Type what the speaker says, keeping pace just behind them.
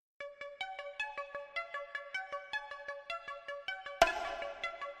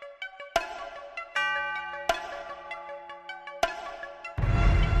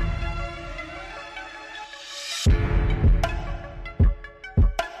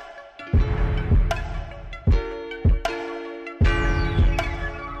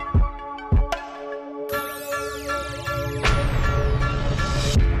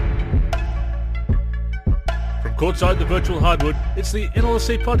Courtside the Virtual Hardwood, it's the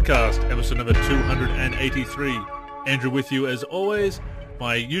NLSC Podcast, episode number 283. Andrew with you as always.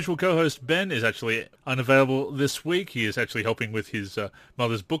 My usual co-host Ben is actually unavailable this week. He is actually helping with his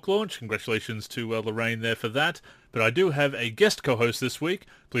mother's book launch. Congratulations to Lorraine there for that. But I do have a guest co-host this week.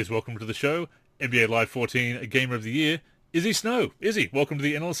 Please welcome to the show, NBA Live 14 Gamer of the Year, Izzy Snow. Izzy, welcome to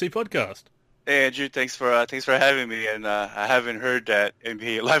the NLSC Podcast. Hey Andrew, thanks for having me. And I haven't heard that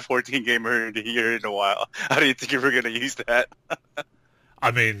NBA Live 14 Gamer of the Year in a while. How do you think you were going to use that?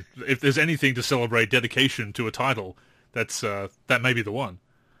 I mean, if there's anything to celebrate dedication to a title, that's that may be the one.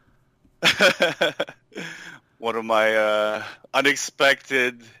 One of my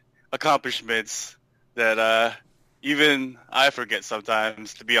unexpected accomplishments that even I forget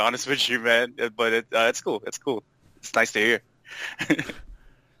sometimes, to be honest with you, man. But it's cool. It's cool. It's nice to hear.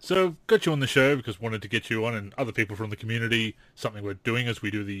 So, got you on the show because wanted to get you on and other people from the community. Something we're doing as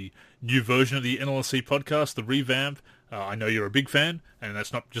we do the new version of the NLSC podcast, the revamp. I know you're a big fan, and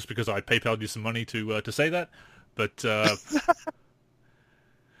that's not just because I PayPal'd you some money to say that, but yeah.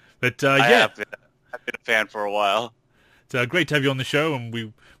 I've been a fan for a while. It's great to have you on the show, and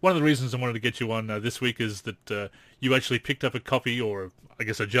one of the reasons I wanted to get you on this week is that you actually picked up a copy, or I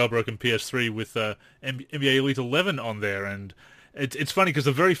guess a jailbroken PS3 with NBA Elite 11 on there, and it's funny because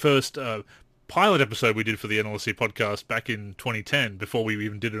the very first pilot episode we did for the NLSC podcast back in 2010, before we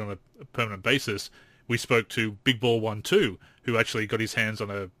even did it on a permanent basis, we spoke to Big Ball 1-2, who actually got his hands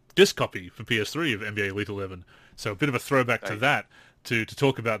on a disc copy for PS3 of NBA Elite 11. So a bit of a throwback to that, to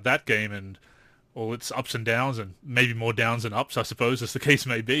talk about that game and all its ups and downs, and maybe more downs than ups, I suppose, as the case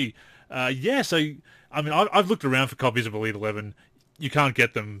may be. So, I mean, I've looked around for copies of Elite 11. You can't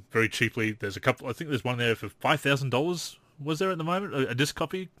get them very cheaply. There's a couple, I think there's one there for $5,000. Was there at the moment a disc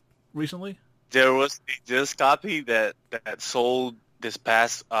copy recently? There was a disc copy that sold this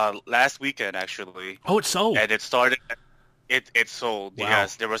past last weekend, actually. Oh, it sold. And it started. It sold. Wow.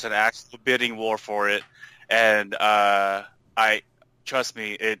 Yes, there was an actual bidding war for it, and trust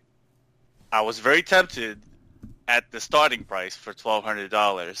me, I was very tempted at the starting price for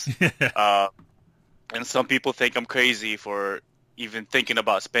 $1,200. And some people think I'm crazy for even thinking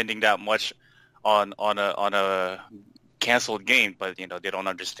about spending that much on a canceled game, but they don't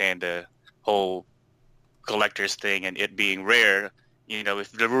understand the whole collector's thing and it being rare.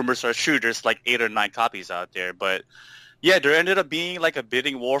 If the rumors are true, there's like 8 or 9 copies out there. But yeah, there ended up being like a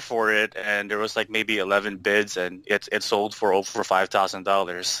bidding war for it, and there was like maybe 11 bids, and it sold for over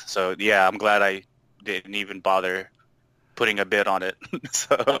 $5,000. So yeah, I'm glad I didn't even bother putting a bid on it.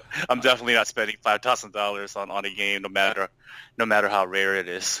 So I'm definitely not spending $5,000 on a game, no matter how rare it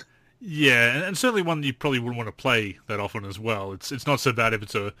is. Yeah, and certainly one you probably wouldn't want to play that often as well. It's not so bad if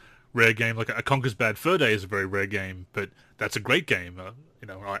it's a rare game. Like a Conker's Bad Fur Day is a very rare game, but that's a great game.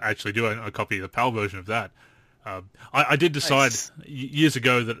 I actually do a copy of the PAL version of that. I did decide years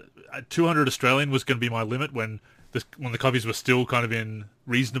ago that 200 Australian was going to be my limit when the copies were still kind of in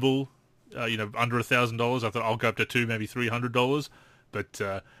reasonable, under $1,000. I thought I'll go up to $200, maybe $300,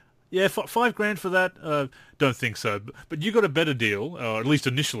 but. Yeah, $5,000 for that? Don't think so. But you got a better deal, or at least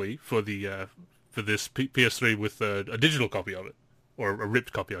initially, for the for this PS3 with a digital copy of it, or a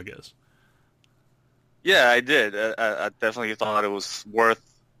ripped copy, I guess. Yeah, I did. I definitely thought it was worth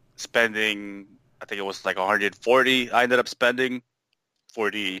spending. I think it was like $140. I ended up spending for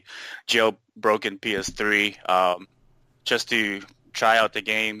the jailbroken PS3 just to try out the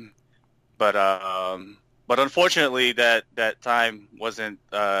game, but unfortunately, that time wasn't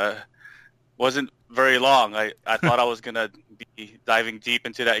very long. I thought I was gonna be diving deep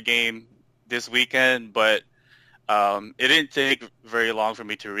into that game this weekend, but it didn't take very long for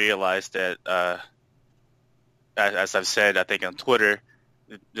me to realize that, as I've said, I think on Twitter,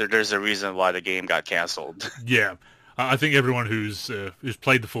 there's a reason why the game got canceled. Yeah, I think everyone who's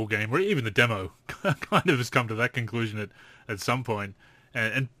played the full game, or even the demo, kind of has come to that conclusion at some point.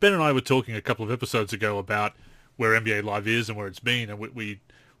 And Ben and I were talking a couple of episodes ago about where NBA Live is and where it's been, and we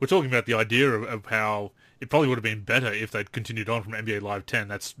were talking about the idea of how it probably would have been better if they'd continued on from NBA Live 10.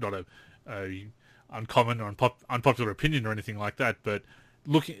 That's not a uncommon or unpopular opinion or anything like that, but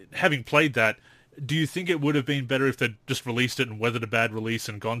having played that, do you think it would have been better if they'd just released it and weathered a bad release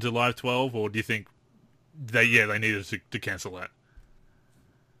and gone to Live 12, or do you think they needed to cancel that?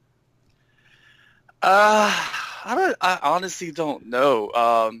 I honestly don't know.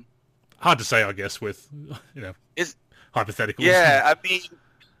 Hard to say, I guess, with it's hypotheticals. Yeah, I mean,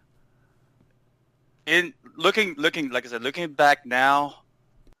 in looking like I said, looking back now,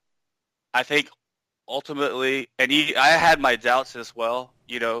 I think ultimately, and I had my doubts as well.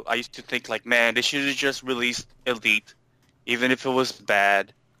 I used to think like, man, they should have just released Elite, even if it was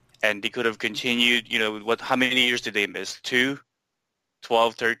bad, and they could have continued. How many years did they miss? 2,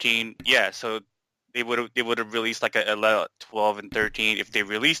 12, 13. Yeah, so they would have released like a 12 and 13 if they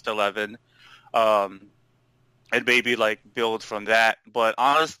released 11, and maybe like build from that. But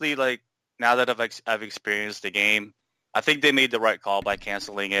honestly, like now that I've experienced the game, I think they made the right call by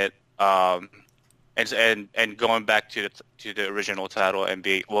canceling it. And going back to the original title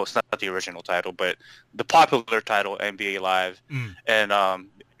NBA. Well, it's not the original title, but the popular title NBA Live,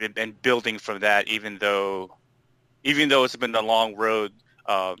 and building from that. Even though it's been a long road,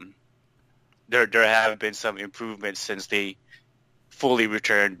 there have been some improvements since they fully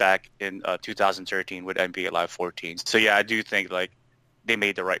returned back in 2013 with NBA Live 14. So yeah, I do think like they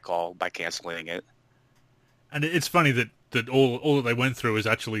made the right call by canceling it. And it's funny that all that they went through is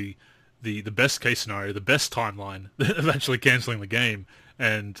actually the best case scenario, the best timeline of actually canceling the game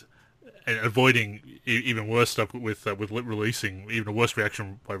and avoiding even worse stuff with releasing, even a worse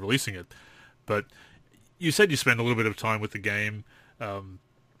reaction by releasing it. But you said you spent a little bit of time with the game, and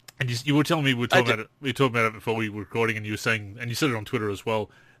you were telling me we were talking about it before we were recording, and you were saying, and you said it on Twitter as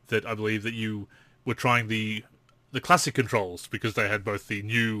well, that I believe that you were trying the classic controls because they had both the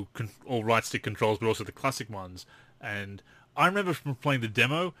new all right stick controls, but also the classic ones. And I remember from playing the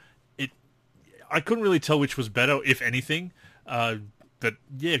demo, I couldn't really tell which was better, if anything. But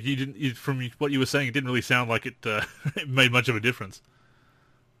yeah, from what you were saying, it didn't really sound like it, it made much of a difference.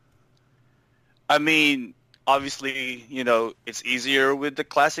 I mean, obviously, it's easier with the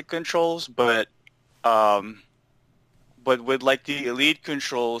classic controls, but with like the elite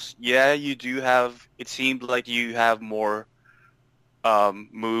controls, yeah, you do have. It seemed like you have more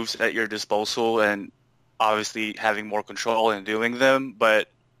moves at your disposal, and obviously having more control and doing them, but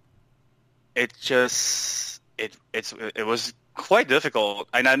it was quite difficult.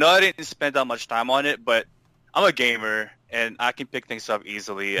 And I know I didn't spend that much time on it, but I'm a gamer and I can pick things up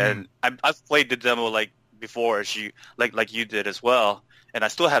easily. And I've played the demo like before, as you like you did as well. And I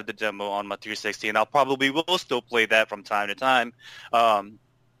still have the demo on my 360, and I'll probably will still play that from time to time.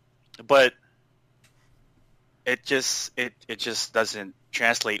 But it just doesn't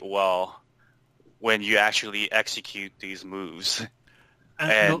translate well when you actually execute these moves.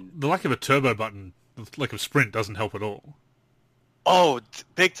 And the lack of a turbo button, the lack of sprint, doesn't help at all. Oh,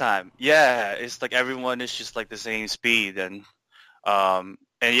 big time! Yeah, it's like everyone is just like the same speed, and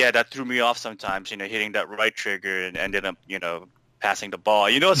yeah, that threw me off sometimes. Hitting that right trigger and ended up, passing the ball.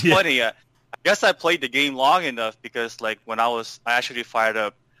 It's funny. I guess I played the game long enough because, like, when I actually fired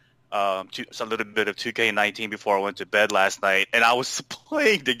up a little bit of 2K19 before I went to bed last night, and I was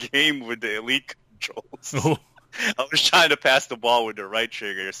playing the game with the elite controls. Oh. I was trying to pass the ball with the right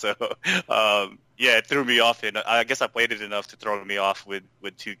trigger, so yeah, it threw me off. And I guess I played it enough to throw me off with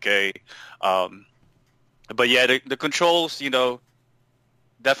 2K. But yeah, the controls,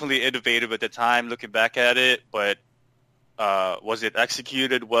 definitely innovative at the time. Looking back at it, but was it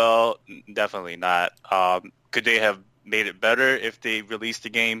executed well? Definitely not. Could they have made it better if they released the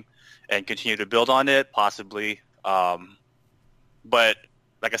game and continue to build on it? Possibly. But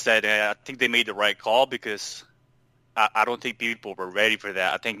like I said, I think they made the right call because I don't think people were ready for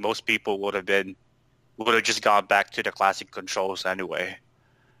that. I think most people would have just gone back to the classic controls anyway.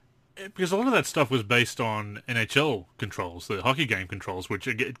 Because a lot of that stuff was based on NHL controls, the hockey game controls, which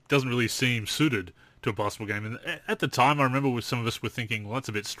it doesn't really seem suited to a basketball game. And at the time, I remember some of us were thinking, well, that's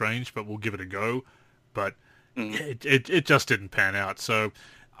a bit strange, but we'll give it a go. But it just didn't pan out. So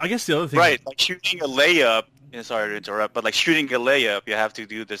I guess the other thing... Right, like shooting a layup, sorry to interrupt, but like shooting a layup, you have to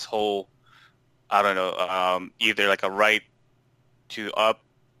do this whole, I don't know, either like a right to up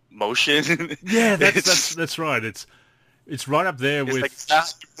motion. Yeah, that's right. It's right up there with... Like, it's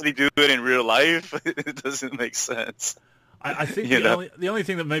not really do it in real life. It doesn't make sense. I think the only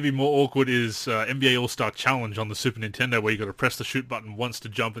thing that may be more awkward is NBA All-Star Challenge on the Super Nintendo, where you got to press the shoot button once to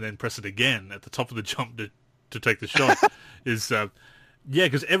jump and then press it again at the top of the jump to take the shot.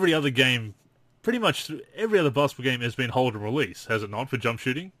 Because every other game, pretty much every other basketball game has been hold and release, has it not, for jump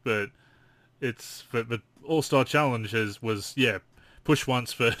shooting? But All-Star Challenge was push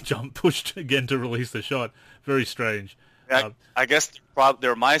once for jump, pushed again to release the shot. Very strange. I guess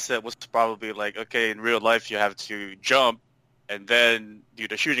their mindset was probably like, okay, in real life you have to jump and then do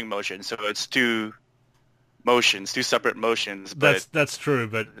the shooting motion. So it's two separate motions. But that's true,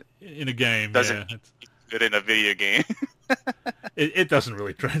 but in a game, doesn't fit in a video game. it doesn't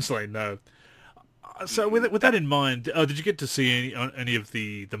really translate, no. So with that in mind, did you get to see any of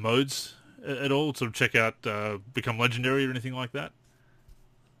the modes at all? Sort of check out Become Legendary or anything like that?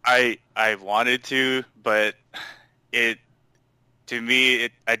 I wanted to, but it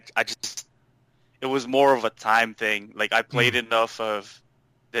was more of a time thing. Like I played enough of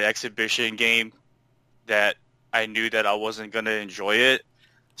the exhibition game that I knew that I wasn't gonna enjoy it,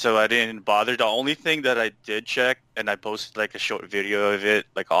 so I didn't bother. The only thing that I did check, and I posted like a short video of it,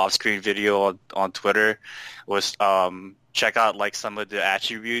 like an off-screen video on Twitter, was check out like some of the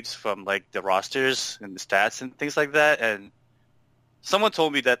attributes from like the rosters and the stats and things like that. And someone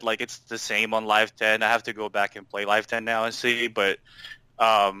told me that like it's the same on Live 10. I have to go back and play Live 10 now and see. But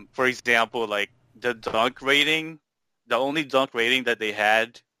for example, like the dunk rating, the only dunk rating that they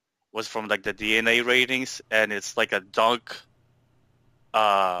had was from like the DNA ratings, and it's like a dunk.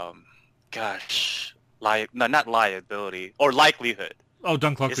 Gosh, no, not liability or likelihood. Oh,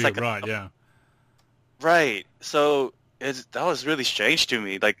 dunk likelihood, like right? Yeah. Right. So that was really strange to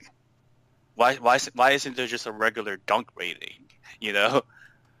me. Like, why isn't there just a regular dunk rating? You know?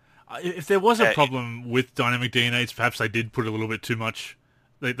 If there was a problem with dynamic DNAs, perhaps they did put a little bit too much.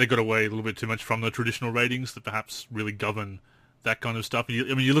 They got away a little bit too much from the traditional ratings that perhaps really govern that kind of stuff. I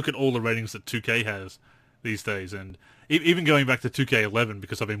mean, you look at all the ratings that 2K has these days, and even going back to 2K11,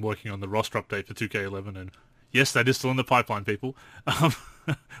 because I've been working on the roster update for 2K11, and yes, that is still in the pipeline, people.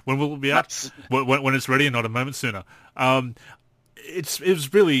 When will it be out? When it's ready and not a moment sooner. It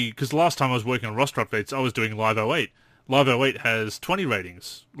was really, because the last time I was working on roster updates, I was doing Live 08. Live 08 has 20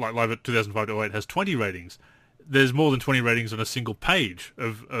 ratings. Like Live 2005-08 has 20 ratings. There's more than 20 ratings on a single page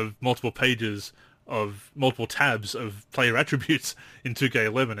of multiple pages of multiple tabs of player attributes in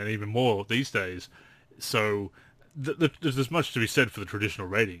 2K11, and even more these days. So there's much to be said for the traditional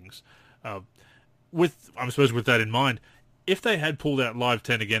ratings. I suppose with that in mind, if they had pulled out Live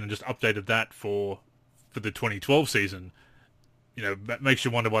 10 again and just updated that for the 2012 season, that makes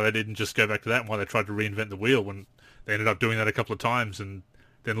you wonder why they didn't just go back to that and why they tried to reinvent the wheel when they ended up doing that a couple of times, and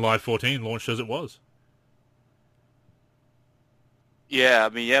then Live 14 launched as it was. Yeah, I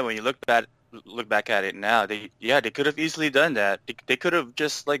mean, when you look back at it now, they could have easily done that. They could have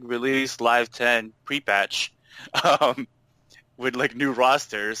just like released Live 10 pre-patch, with like new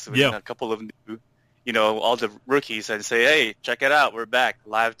rosters, with a couple of new, all the rookies, and say, hey, check it out, we're back,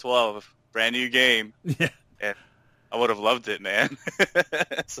 Live 12, brand new game. Yeah. And I would have loved it, man.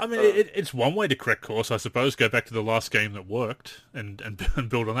 So, I mean, it's one way to correct course, I suppose. Go back to the last game that worked and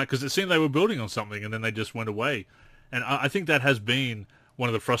build on that, because it seemed they were building on something and then they just went away. And I think that has been one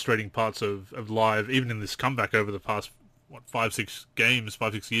of the frustrating parts of Live, even in this comeback over the past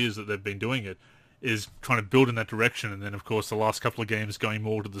 5-6 years that they've been doing it, is trying to build in that direction. And then, of course, the last couple of games going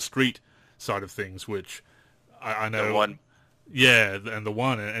more to the street side of things, which I know. The one. Yeah, and the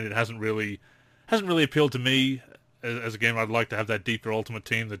one, and it hasn't really appealed to me as a game. I'd like to have that deeper Ultimate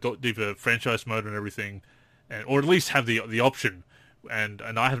Team, the deeper franchise mode and everything, or at least have the option. And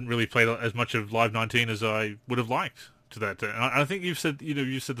I haven't really played as much of Live 19 as I would have liked to that. And I think you've said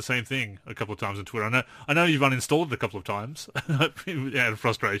the same thing a couple of times on Twitter. I know you've uninstalled it a couple of times out of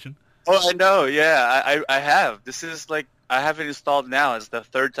frustration. Oh, I know. Yeah, I have. This is like, I have it installed now. It's the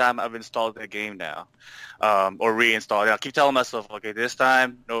third time I've installed the game now, or reinstalled. I keep telling myself, okay, this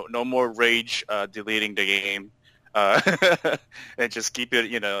time, no more rage deleting the game, and just keep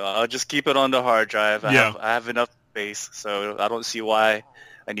it. I'll just keep it on the hard drive. I have enough space, so I don't see why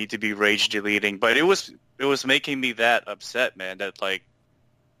I need to be rage deleting. But it was making me that upset, man. That like,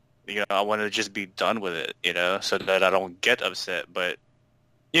 I wanted to just be done with it, so that I don't get upset. But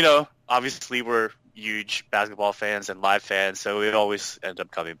obviously we're huge basketball fans and Live fans, so we always end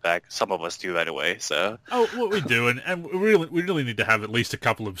up coming back. Some of us do anyway. So well, we do, and we really need to have at least a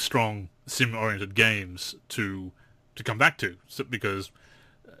couple of strong sim-oriented games to come back to, because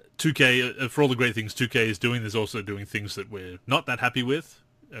 2K, for all the great things 2K is doing, there's also doing things that we're not that happy with,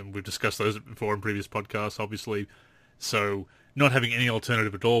 and we've discussed those before in previous podcasts, obviously. So not having any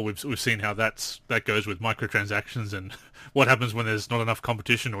alternative at all, we've seen how that goes with microtransactions and what happens when there's not enough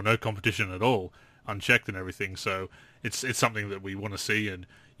competition or no competition at all, unchecked and everything. So it's something that we want to see, and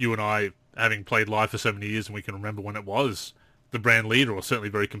you and I, having played Live for so many years, and we can remember when it was the brand leader, or certainly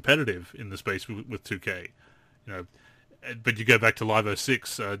very competitive in the space with 2K. But you go back to Live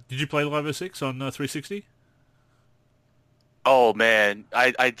 06. Did you play Live 06 on 360? Oh man,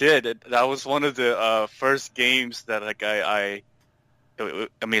 I did. That was one of the first games that like I mean,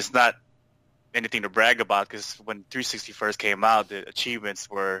 it's not anything to brag about, because when 360 first came out, the achievements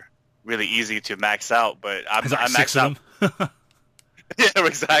were really easy to max out. But I maxed out. Yeah,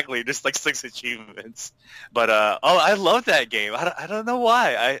 exactly. Just like 6 achievements. But I love that game. I don't know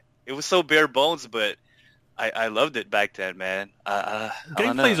why. It was so bare bones, but I loved it back then, man.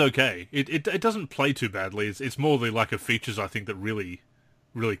 Gameplay's okay. It doesn't play too badly. It's more the lack of features, I think, that really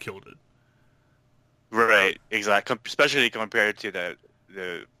killed it. Right, exactly. Especially compared to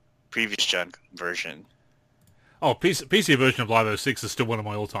the previous gen version. Oh, PC version of Live 06 is still one of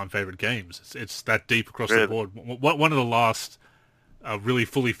my all-time favorite games. It's that deep across the board. One of the last really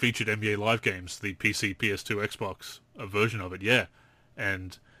fully featured NBA Live games, the PC, PS2, Xbox version of it, yeah.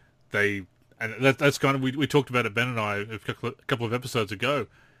 And that's kind of we talked about it, Ben and I, a couple of episodes ago,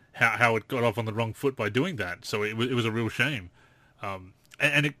 how it got off on the wrong foot by doing that. So it was a real shame.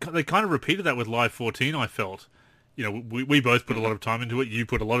 They kind of repeated that with Live 14. I felt, we both put a lot of time into it. You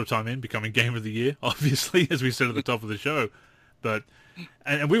put a lot of time in becoming Game of the Year, obviously, as we said at the top of the show. But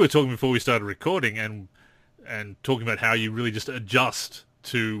and we were talking before we started recording, and talking about how you really just adjust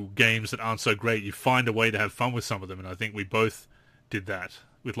to games that aren't so great. You find a way to have fun with some of them, and I think we both did that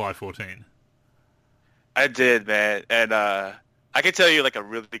with Live 14. I did, man, and I can tell you like a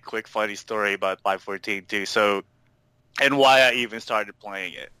really quick funny story about Live 14 too. So, and why I even started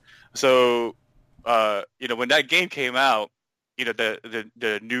playing it. So, when that game came out,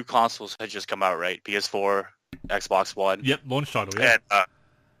 the new consoles had just come out, right? PS4, Xbox One. Yep, launch title. Yeah,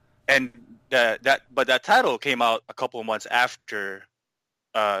 and that title came out a couple of months after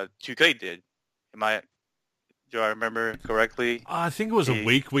 2K did. Do I remember correctly? I think it was a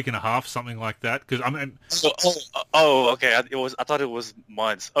week and a half, something like that. Because okay. I thought it was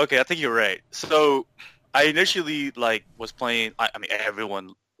months. Okay, I think you're right. So I initially was playing. I mean,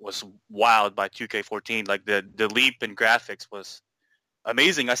 everyone was wowed by 2K14. Like the leap in graphics was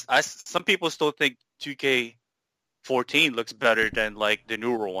amazing. Some people still think 2K14 looks better than like the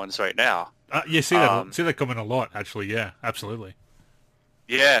newer ones right now. See that comment a lot, actually. Yeah, absolutely.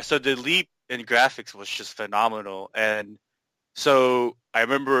 Yeah, so the leap in graphics was just phenomenal. And so I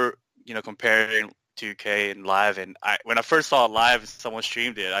remember, comparing 2K and Live, and when I first saw Live, someone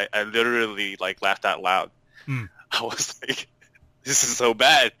streamed it, I literally laughed out loud. I was like, this is so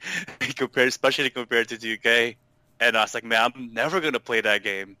bad, especially compared to 2K. And I was like, man, I'm never going to play that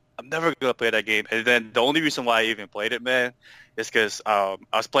game. And then the only reason why I even played it, man, is because I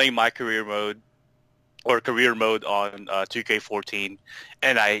was playing my career mode on 2K14,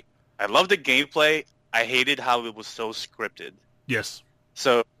 and I loved the gameplay. I hated how it was so scripted. Yes.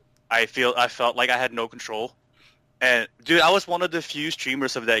 So I felt like I had no control. And dude, I was one of the few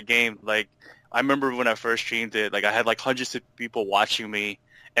streamers of that game. Like, I remember when I first streamed it, I had hundreds of people watching me.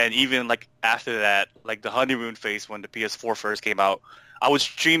 And even after that, the honeymoon phase when the PS4 first came out, I would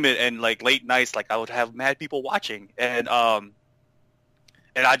stream it, and late nights, I would have mad people watching. And I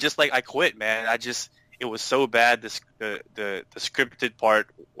just I quit, man. It was so bad. The scripted part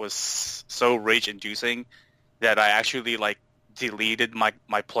was so rage inducing that I actually deleted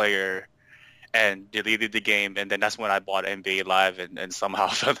my player and deleted the game, and then that's when I bought NBA Live and somehow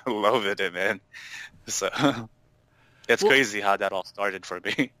fell in love with it, man. So it's crazy how that all started for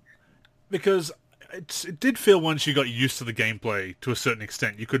me. Because it did feel, once you got used to the gameplay to a certain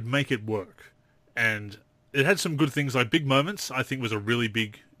extent, you could make it work, and it had some good things. Big Moments, I think, was a really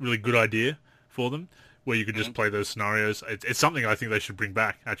good idea for them, where you could just play those scenarios. It's something I think they should bring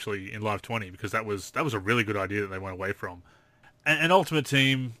back, actually, in Live 20, because that was a really good idea that they went away from. And Ultimate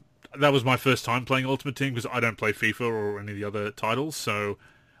Team, that was my first time playing Ultimate Team, because I don't play FIFA or any of the other titles, so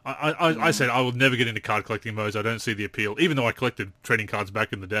I said I will never get into card collecting modes. I don't see the appeal, even though I collected trading cards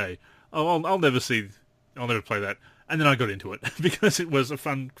back in the day. I'll never play that. And then I got into it, because it was a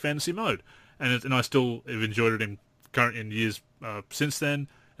fun fantasy mode, and I still have enjoyed it in years since then,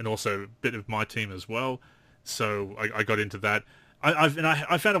 and also a bit of my team as well. So I got into that.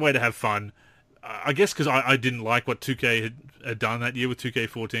 I found a way to have fun. I guess because I didn't like what 2K had done that year with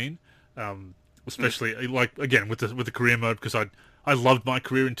 2K14, especially again with the career mode, because I loved my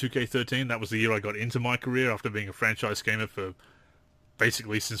career in 2K13. That was the year I got into my career after being a franchise gamer for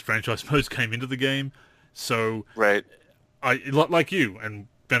basically since franchise modes came into the game. So right, like you and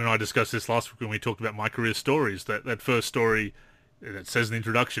Ben and I discussed this last week when we talked about my career stories. That first story, it says in the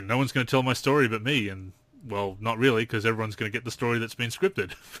introduction, no one's going to tell my story but me, and well, not really, because everyone's going to get the story that's been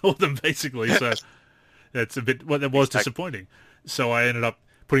scripted for them, basically. So that's a bit. Well, that was disappointing. So I ended up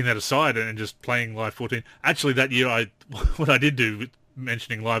putting that aside and just playing Live 14. Actually, that year, what I did do,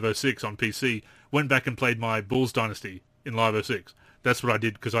 mentioning Live 06 on PC, went back and played my Bulls Dynasty in Live 06. That's what I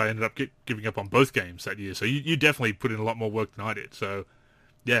did, because I ended up giving up on both games that year. So you definitely put in a lot more work than I did. So,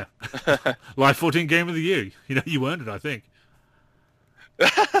 yeah. Live 14 Game of the Year. You earned it, I think.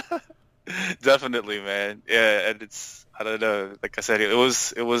 Definitely, man. Yeah, and it's, I don't know, like I said, it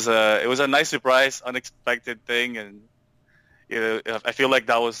was a nice surprise, unexpected thing, and I feel like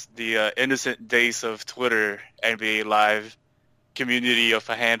that was the innocent days of Twitter, NBA Live community of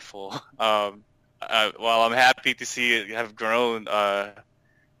a handful. While I'm happy to see it have grown, yeah,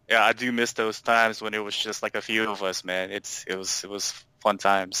 I do miss those times when it was just a few of us, man. It was fun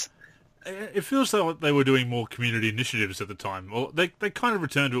times. It feels like they were doing more community initiatives at the time. Well, they kind of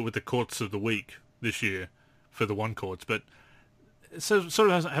returned to it with the courts of the week this year for the one courts, but it sort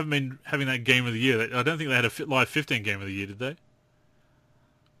of haven't been having that game of the year. I don't think they had a live 15 game of the year, did they?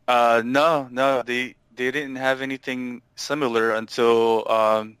 No, they didn't have anything similar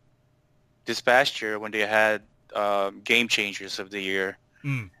until this past year when they had Game Changers of the Year.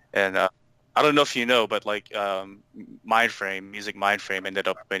 Mm. And I don't know if you know, but like Music Mindframe ended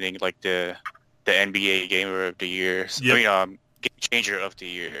up winning like the NBA Gamer of the Year. Yep. I mean, Game Changer of the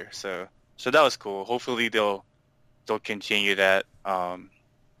Year. So that was cool. Hopefully they'll continue that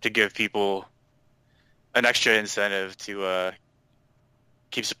to give people an extra incentive to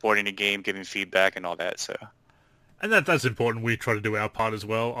keep supporting the game, giving feedback and all that. So, and that's important. We try to do our part as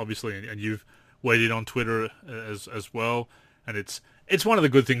well, obviously, and you've weighed in on Twitter as well. And it's one of the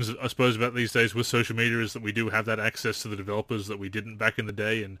good things, I suppose, about these days with social media is that we do have that access to the developers that we didn't back in the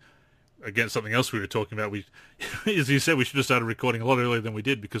day. And again, something else we were talking about, we, as you said, we should have started recording a lot earlier than we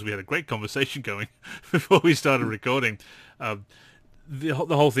did because we had a great conversation going before we started recording. The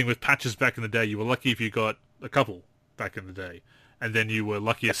whole thing with patches back in the day, you were lucky if you got a couple back in the day. And then you were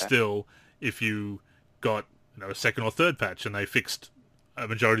luckier still if you got a second or third patch and they fixed a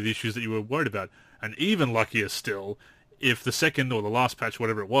majority of the issues that you were worried about. And even luckier still if the second or the last patch,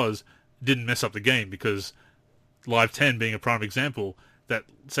 whatever it was, didn't mess up the game, because Live 10 being a prime example, that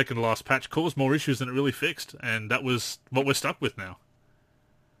second to last patch caused more issues than it really fixed, and that was what we're stuck with now.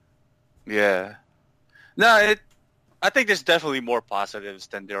 Yeah. No, I think there's definitely more positives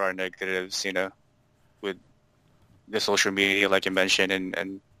than there are negatives, with the social media, like you mentioned,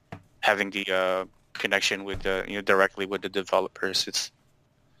 and having the connection with directly with the developers. It's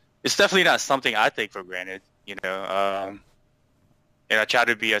definitely not something I take for granted, and I try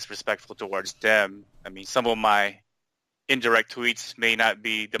to be as respectful towards them. I mean, some of my indirect tweets may not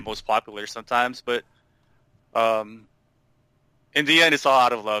be the most popular sometimes, but in the end, it's all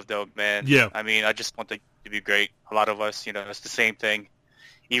out of love, though, man. Yeah. I mean, I just want it to be great. A lot of us, it's the same thing.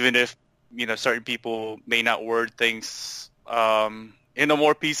 Even if, certain people may not word things in a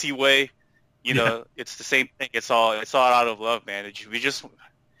more PC way, it's the same thing. It's all out of love, man.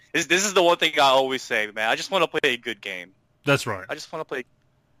 This is the one thing I always say, man. I just want to play a good game. That's right. I just want to play.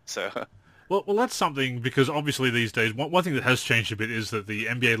 So. Well, that's something, because obviously these days, one thing that has changed a bit is that the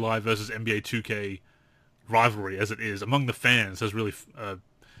NBA Live versus NBA 2K rivalry, as it is, among the fans, has really...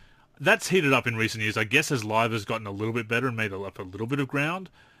 that's heated up in recent years. I guess as Live has gotten a little bit better and made up a little bit of ground,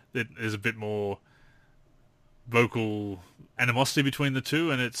 there's a bit more vocal animosity between the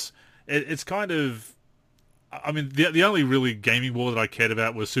two, and it's kind of... I mean, the only really gaming war that I cared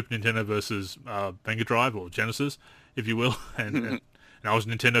about was Super Nintendo versus Mega Drive, or Genesis, if you will, and I was a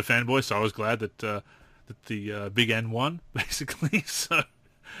Nintendo fanboy, so I was glad that the Big N won, basically. So,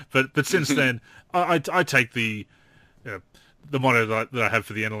 but since then, I take the motto that I have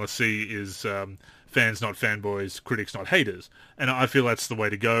for the NLSC is fans not fanboys, critics not haters, and I feel that's the way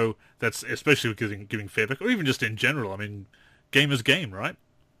to go. That's especially with giving feedback, or even just in general. I mean, game is game, right?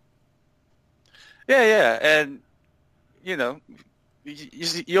 Yeah, and you're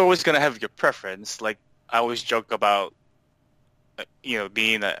always gonna have your preference. Like I always joke about,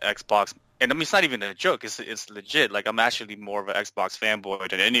 being an Xbox, and I mean it's not even a joke. It's legit. Like I'm actually more of an Xbox fanboy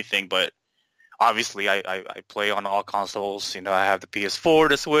than anything. But obviously, I play on all consoles. I have the PS4,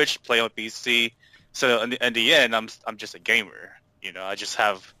 the Switch, play on PC. So in the end, I'm just a gamer. I just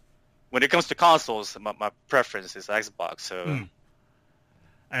have, when it comes to consoles, my preference is Xbox. So,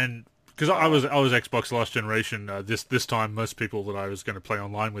 and because I was Xbox last generation, this time most people that I was going to play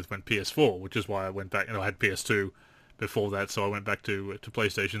online with went PS4, which is why I went back. I had PS2 before that, so I went back to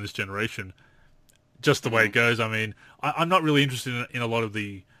PlayStation this generation. Just the way it goes. I mean, I'm not really interested in a lot of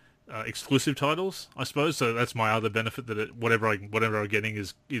the exclusive titles, I suppose. So that's my other benefit, that whatever I'm getting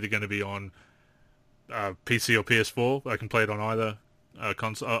is either going to be on PC or PS4. I can play it on either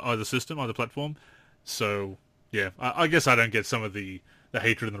either system, either platform. So yeah, I guess I don't get some of the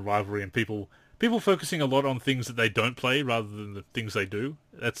hatred and the rivalry and people focusing a lot on things that they don't play rather than the things they do.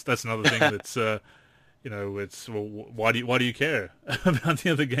 That's another thing that's it's, well, why do you care about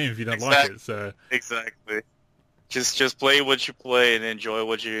the other game if you don't like it? So exactly, just play what you play and enjoy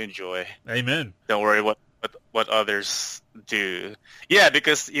what you enjoy. Amen. Don't worry what others do. Yeah,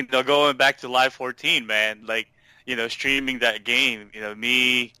 because going back to Live 14, man, like streaming that game,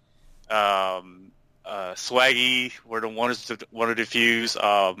 me, Swaggy were the ones to wanted to fuse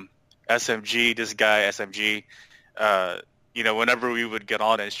SMG, this guy SMG. Whenever we would get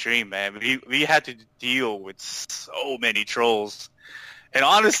on and stream, man, we had to deal with so many trolls, and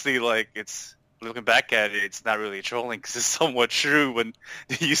honestly, like it's looking back at it, it's not really trolling because it's somewhat true when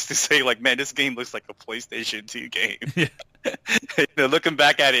they used to say like, man, this game looks like a PlayStation 2 game. Yeah. Looking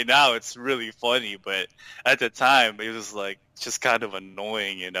back at it now, it's really funny, but at the time, it was like just kind of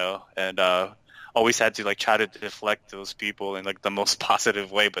annoying, and always had to like try to deflect those people in like the most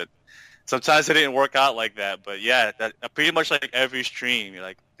positive way, but sometimes it didn't work out like that. But yeah, that pretty much like every stream, you're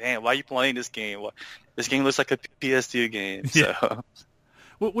like, damn, why are you playing this game? This game looks like a PS2 game. Yeah. So.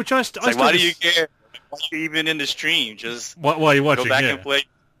 Which I like, why do you care? Why are you even in the stream? Just while you're watching, go back and play.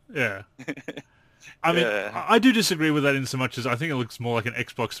 Yeah. I mean, I do disagree with that in so much as I think it looks more like an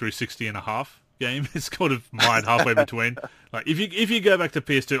Xbox 360 and a half game. It's kind of mired halfway between. Like if you go back to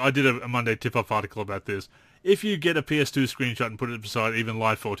PS2, I did a Monday tip-off article about this. If you get a PS2 screenshot and put it beside even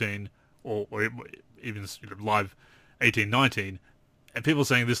Live 14 or even Live 18-19, and people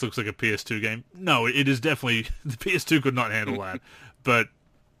saying this looks like a PS2 game, no, it is definitely the PS2 could not handle that. But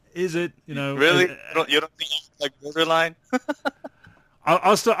is it? Really? You don't think it's like borderline?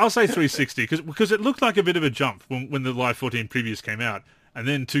 I'll say 360 because it looked like a bit of a jump when the Live 14 previews came out, and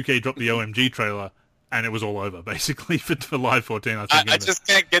then 2K dropped the OMG trailer, and it was all over basically for Live 14. I just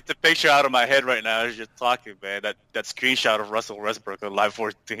can't get the picture out of my head right now as you're talking, man. That screenshot of Russell Westbrook on Live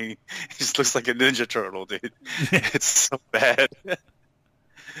 14, he just looks like a Ninja Turtle, dude. It's so bad.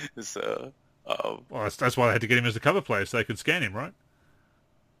 So, well, that's why they had to get him as a cover player so they could scan him, right?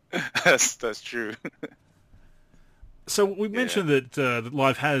 That's true. So we mentioned that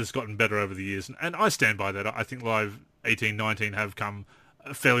Live has gotten better over the years, and I stand by that. I think Live 18-19 have come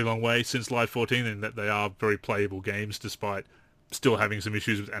a fairly long way since Live 14, in that they are very playable games, despite still having some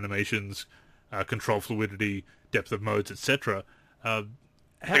issues with animations, control fluidity, depth of modes, etc.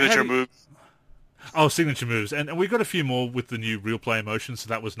 Signature moves. Oh, signature moves, and we've got a few more with the new real play motion, so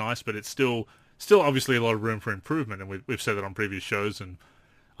that was nice. But it's still obviously a lot of room for improvement, and we've said that on previous shows and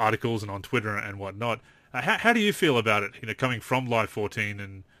articles and on Twitter and whatnot. How do you feel about it? Coming from Live 14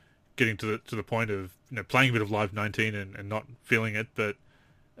 and getting to the point of playing a bit of Live 19 and not feeling it. But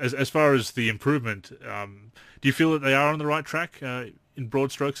as far as the improvement, do you feel that they are on the right track in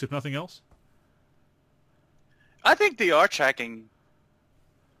broad strokes, if nothing else? I think they are tracking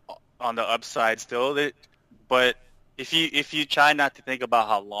on the upside still. But if you try not to think about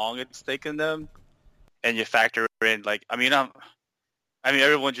how long it's taken them, and you factor in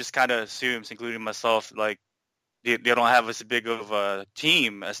everyone just kind of assumes, including myself, like they don't have as big of a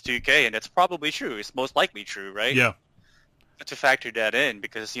team as 2K, and it's probably true. It's most likely true, right? Yeah. To factor that in,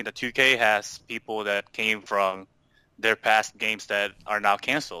 because 2K has people that came from their past games that are now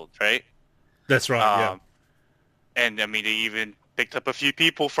canceled, right? That's right. Yeah. And they even picked up a few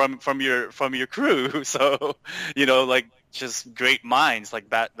people from your crew, so like just great minds, like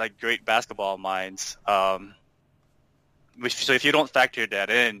great basketball minds. So if you don't factor that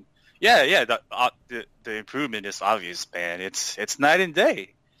in, the improvement is obvious, man. It's night and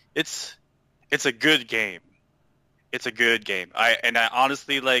day. It's a good game. It's a good game. I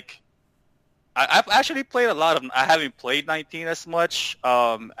honestly I've actually played a lot of. I haven't played 19 as much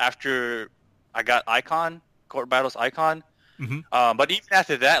after I got Icon, Court Battles Icon. Mm-hmm. But even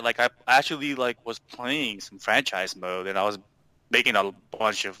after that, I actually was playing some franchise mode, and I was making a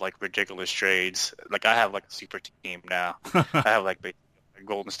bunch of ridiculous trades. I have a super team now. I have a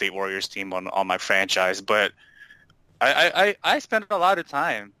Golden State Warriors team on my franchise, but I spent a lot of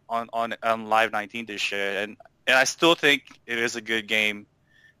time on Live 19 this year, and I still think it is a good game.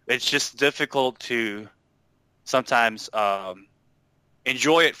 It's just difficult to sometimes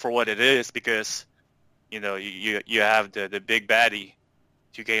enjoy it for what it is, because you have the big baddie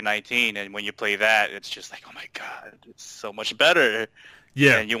 2K19, and when you play that, it's just oh my god, it's so much better.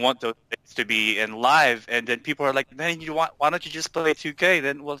 Yeah. And you want those things to be in Live, and then people are like, man, why don't you just play 2K?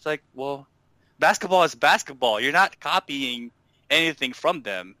 Then well, basketball is basketball. You're not copying anything from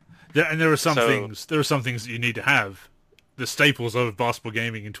them. Yeah, and there are some things that you need to have, the staples of basketball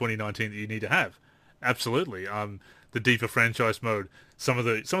gaming in 2019 that you need to have. Absolutely. The deeper franchise mode, some of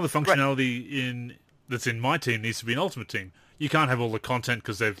the functionality that's in my team needs to be in Ultimate Team. You can't have all the content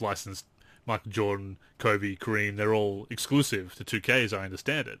because they've licensed Michael Jordan, Kobe, Kareem. They're all exclusive to 2K, as I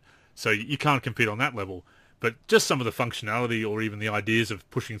understand it. So you can't compete on that level. But just some of the functionality or even the ideas of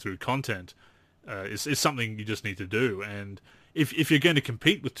pushing through content is something you just need to do. And if you're going to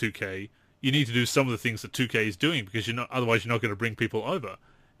compete with 2K, you need to do some of the things that 2K is doing, because otherwise you're not going to bring people over.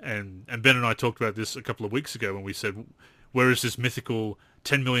 And Ben and I talked about this a couple of weeks ago when we said, where is this mythical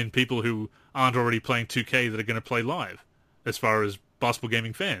 10 million people who aren't already playing 2K that are going to play Live, as far as basketball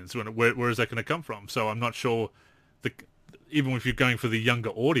gaming fans? Where is that going to come from? So I'm not sure, even if you're going for the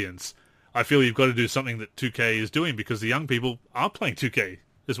younger audience, I feel you've got to do something that 2K is doing, because the young people are playing 2K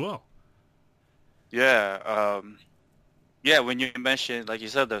as well. Yeah. Yeah, when you mentioned, like you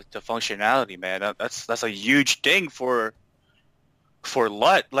said, the functionality, man, that's a huge thing for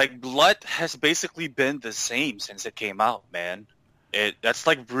LUT. Like LUT has basically been the same since it came out, man. That's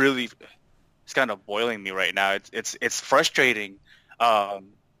like really, it's kind of boiling me right now. It's frustrating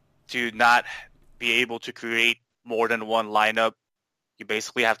to not be able to create more than one lineup. You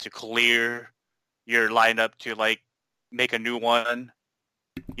basically have to clear your lineup to like make a new one.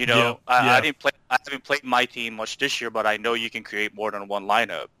 You Yeah, know, I yeah. didn't play. I haven't played my team much this year, but I know you can create more than one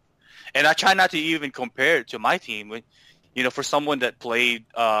lineup. And I try not to even compare it to my team. You know, for someone that played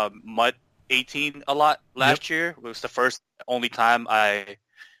MUT 18 a lot Yep. last year, it was the first only time I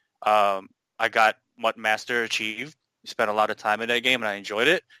got MUT Master achieved. Spent a lot of time in that game, and I enjoyed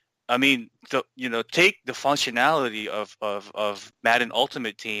it. I mean, take the functionality of Madden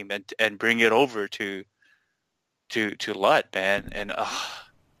Ultimate Team and bring it over to LUT, man, and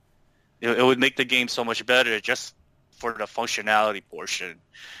it would make the game so much better just for the functionality portion.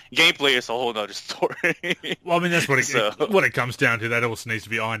 Gameplay is a whole nother story. Well, I mean, that's what So what it comes down to. That also needs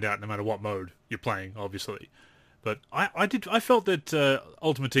to be ironed out no matter what mode you're playing, obviously. But I felt that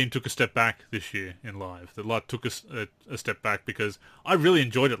Ultimate Team took a step back this year in live. That LUT took a step back because I really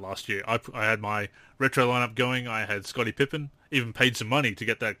enjoyed it last year. I had my retro lineup going. I had Scottie Pippen. Even paid some money to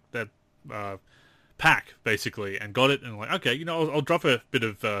get that pack basically, and got it. And like, okay, I'll drop a bit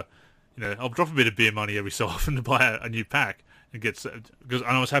of I'll drop a bit of beer money every so often to buy a new pack and because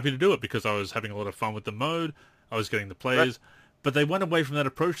I was happy to do it because I was having a lot of fun with the mode. I was getting the players, but they went away from that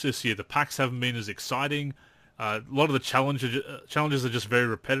approach this year. The packs haven't been as exciting. A lot of the challenges are just very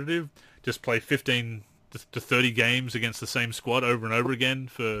repetitive. Just play 15 to 30 games against the same squad over and over again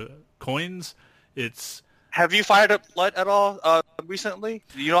for coins. It's have you fired up LUT at all recently?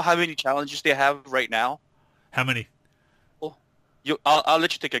 Do you know how many challenges they have right now? how many? Well, I'll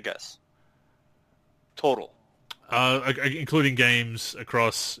let you take a guess. Total. Including games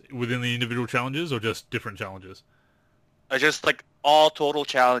across within the individual challenges or just different challenges? Just like all total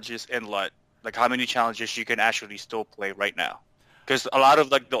challenges in LUT. Like how many challenges you can actually still play right now? Because a lot of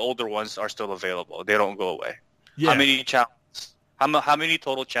like the older ones are still available. They don't go away. Yeah. How many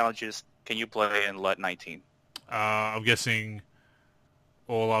total challenges can you play in LUT 19? I'm guessing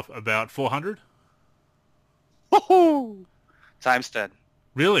all up about 400. Woohoo! Times 10.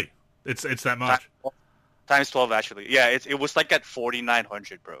 Really? It's that much? Times 12 actually. Yeah, it was like at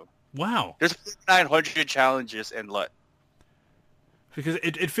 4,900, bro. Wow. There's 4,900 challenges in LUT. Because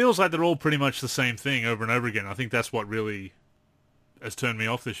it feels like they're all pretty much the same thing over and over again. I think that's what really has turned me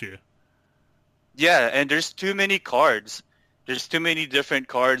off this year. Yeah, and there's too many cards. There's too many different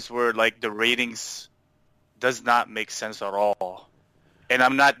cards where like the ratings does not make sense at all. And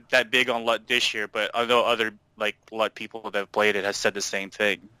I'm not that big on LUT this year, but I know other like LUT people that have played it have said the same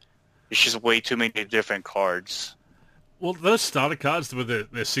thing. It's just way too many different cards. Well, those starter cards with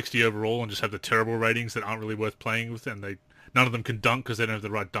they're 60 overall and just have the terrible ratings that aren't really worth playing with, and none of them can dunk because they don't have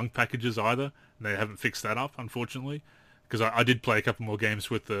the right dunk packages either, and they haven't fixed that up, unfortunately. Because I did play a couple more games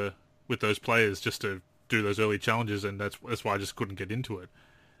with those players just to do those early challenges, and that's why I just couldn't get into it.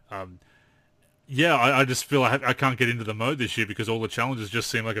 Yeah, I just feel I can't get into the mode this year because all the challenges just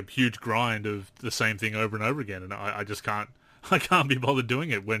seem like a huge grind of the same thing over and over again, and I just can't I can't be bothered doing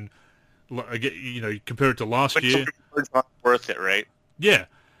it when compare it to last year. It's not worth it, right? Yeah,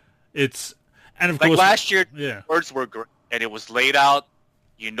 and of like course last year, yeah, words were great, and it was laid out.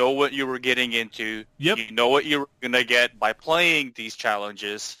 You know what you were getting into. Yep. You know what you were gonna get by playing these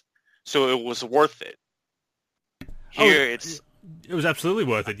challenges, so it was worth it. Here, it was absolutely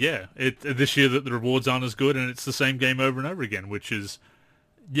worth it. Yeah, this year the rewards aren't as good, and it's the same game over and over again, which is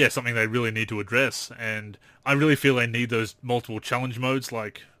something they really need to address. And I really feel they need those multiple challenge modes,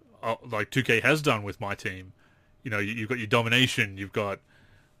 like 2K has done with my team. You've got your domination, you've got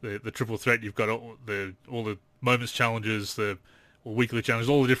the triple threat, you've got all the moments challenges, the weekly challenges,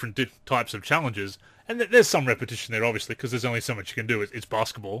 all the different types of challenges. And there's some repetition there, obviously, because there's only so much you can do. It's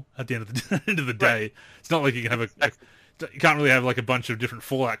basketball at the end of the day. Right. It's not like you can have you can't really have like a bunch of different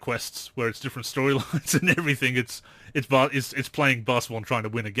Fallout quests where it's different storylines and everything. It's playing basketball and trying to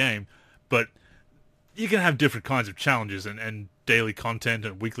win a game, but you can have different kinds of challenges and daily content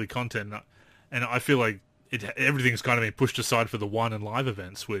and weekly content. And I feel like everything's kind of been pushed aside for the one and live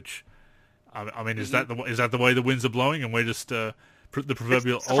events, which I mean, is that the way the winds are blowing, and we're just the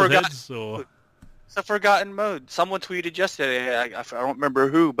proverbial old heads, or it's a forgotten mode? Someone tweeted yesterday. I don't remember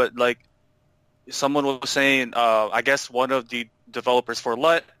who, but like someone was saying, I guess one of the developers for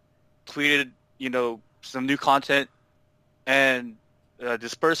LUT tweeted, some new content, and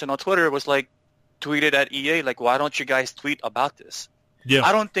this person on Twitter was like tweeted at EA like, why don't you guys tweet about this? Yeah.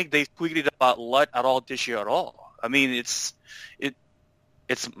 I don't think they've tweeted about LUT at all this year at all. I mean, it's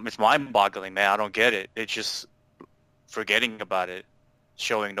mind-boggling, man. I don't get it. It's just forgetting about it,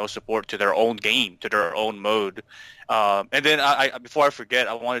 showing no support to their own game, to their own mode. And then I before I forget,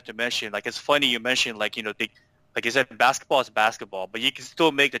 I wanted to mention, like, it's funny you mentioned, like, you know, like you said, basketball is basketball, but you can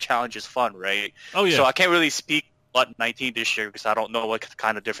still make the challenges fun, right? Oh, yeah. So I can't really speak LUT 19 this year because I don't know what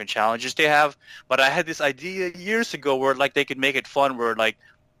kind of different challenges they have. But I had this idea years ago where, like, they could make it fun where, like,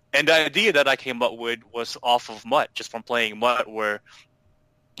 and the idea that I came up with was off of MUT, just from playing MUT, where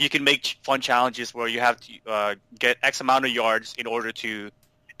you can make fun challenges where you have to get X amount of yards in order to,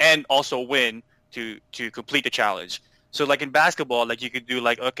 and also win to complete the challenge. So, like, in basketball, like, you could do,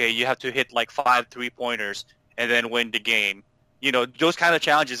 like, okay, you have to hit, like, 5 3-pointers and then win the game. You know, those kind of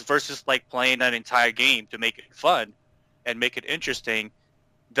challenges versus, like, playing an entire game to make it fun and make it interesting.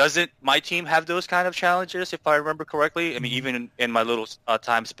 Doesn't my team have those kind of challenges, if I remember correctly? I mean, even in my little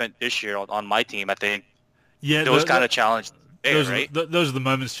time spent this year on my team, I think those kind of challenges there, right? Those are the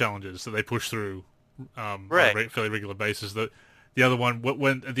moments challenges that they push through right. on a fairly regular basis. The other one,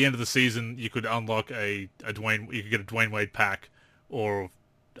 when at the end of the season, you could unlock you could get a Dwayne Wade pack, or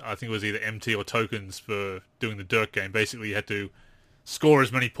I think it was either MT or tokens for doing the Dirk game. Basically, you had to score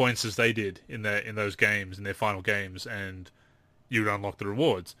as many points as they did in those games, in their final games, and you would unlock the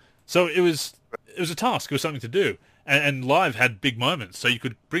rewards. So it was a task. It was something to do, and Live had big moments, so you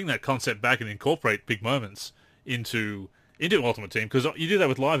could bring that concept back and incorporate big moments into Ultimate Team, because you do that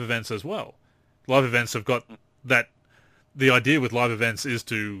with live events as well. Live events have got that. The idea with live events is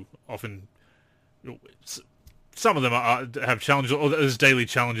to often, some of them have challenges, or there's daily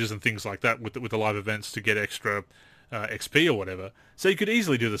challenges and things like that with the live events to get extra XP or whatever. So you could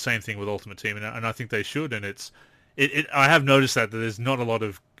easily do the same thing with Ultimate Team, and I think they should. And I have noticed that there's not a lot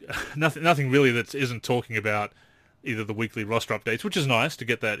of nothing really that isn't talking about either the weekly roster updates, which is nice to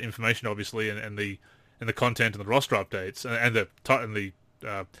get that information, obviously, and the content and the roster updates and the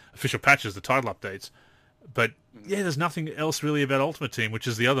official patches, the title updates. But yeah, there's nothing else really about Ultimate Team, which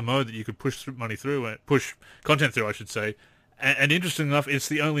is the other mode that you could push push content through, I should say. And interesting enough, it's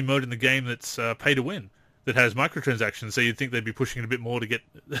the only mode in the game that's pay to win, that has microtransactions. So you'd think they'd be pushing it a bit more to get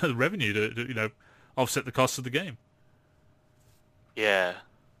the revenue to offset the costs of the game. Yeah,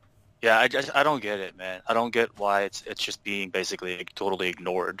 I don't get it, man. I don't get why it's just being basically totally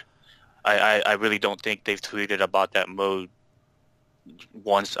ignored. I really don't think they've tweeted about that mode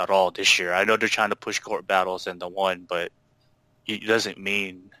once at all this year. I know they're trying to push court battles and the one, but it doesn't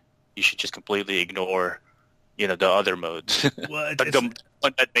mean you should just completely ignore, the other modes. Well, the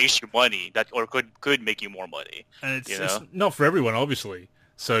one that makes you money, or could make you more money. And it's not for everyone, obviously.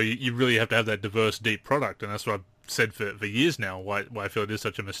 So you really have to have that diverse, deep product, and that's what I've said for years now. Why I feel it is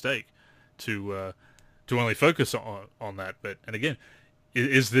such a mistake to only focus on that. And again,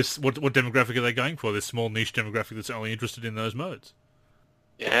 is this what demographic are they going for? This small niche demographic that's only interested in those modes.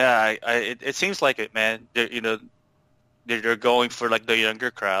 Yeah, it seems like it, man. They're going for, like, the younger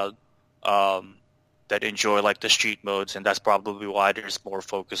crowd that enjoy, like, the street modes, and that's probably why there's more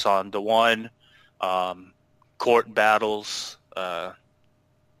focus on the one court battles. I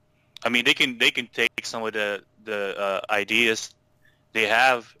mean, they can take some of the ideas they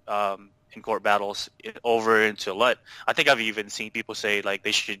have in court battles over into LUT. I think I've even seen people say, like,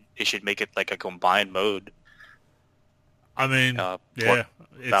 they should make it like a combined mode. I mean, yeah,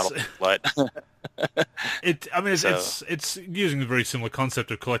 it's using a very similar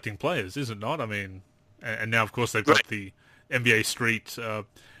concept of collecting players, is it not? I mean, and now of course they've got the NBA Street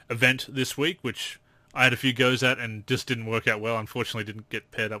event this week, which I had a few goes at and just didn't work out well. Unfortunately, didn't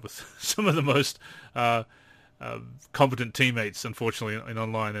get paired up with some of the most competent teammates, unfortunately, in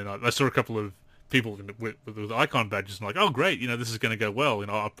online. And I saw a couple of people with icon badges and like, oh great, this is going to go well.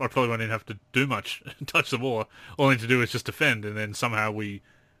 I probably won't even have to do much, touch the ball. All I need to do is just defend, and then somehow we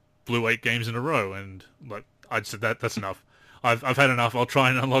blew 8 games in a row. And like I'd said, that's enough. I've had enough. I'll try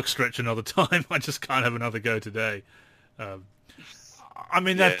and unlock Stretch another time. I just can't have another go today. I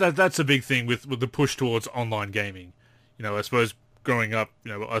mean, that's a big thing with the push towards online gaming. I suppose growing up,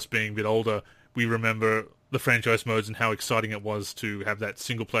 us being a bit older, we remember the franchise modes and how exciting it was to have that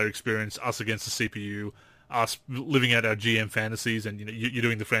single-player experience, us against the CPU, us living out our GM fantasies, and you're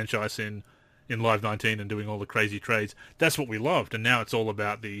doing the franchise in Live 19 and doing all the crazy trades. That's what we loved, and now it's all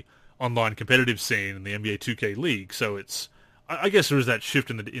about the online competitive scene and the NBA 2K League. So I guess there is that shift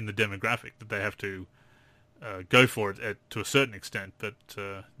in the demographic that they have to go for it to a certain extent, but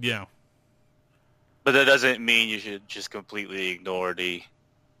yeah. But that doesn't mean you should just completely ignore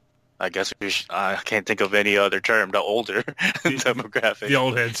I guess I can't think of any other term, the older demographic. The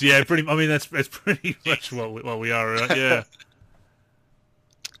old heads, yeah. I mean, that's pretty much what we are, right? Yeah.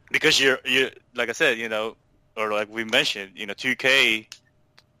 because you like I said, or like we mentioned, 2K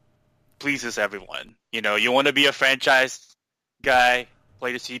pleases everyone. You want to be a franchise guy,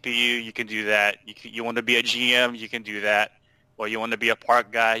 play the CPU, you can do that. You want to be a GM, you can do that. Or you want to be a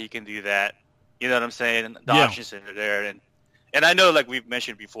park guy, you can do that. You know what I'm saying? The options are there, and I know, like we've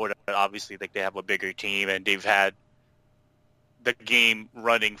mentioned before, that obviously like they have a bigger team and they've had the game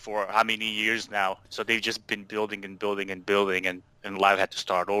running for how many years now. So they've just been building and building and building, and Live had to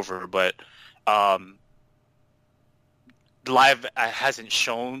start over. But Live hasn't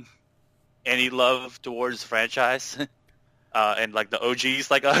shown any love towards the franchise, and like the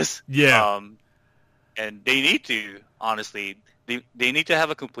OGs like us. Yeah. And they need to, honestly, they need to have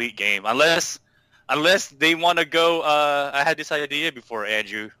a complete game, unless they want to go. I had this idea before,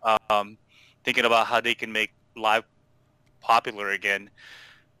 Andrew, thinking about how they can make Live popular again.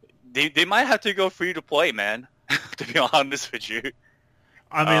 They might have to go free to play, man. To be honest with you.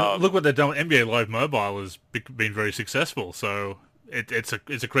 I mean, look what they've done with NBA Live Mobile has been very successful. So it's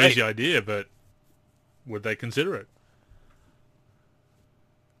a crazy idea, but would they consider it?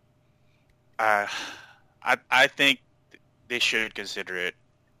 I think they should consider it,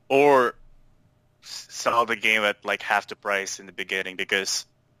 or sell the game at like half the price in the beginning, because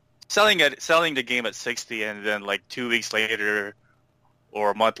selling the game at 60 and then like 2 weeks later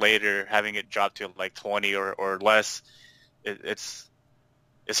or a month later having it drop to like 20 or less, it's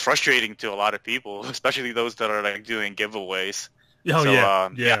frustrating to a lot of people, especially those that are like doing giveaways. Oh, so,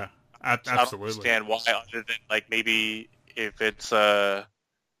 absolutely. I don't understand why, other than like maybe if it's a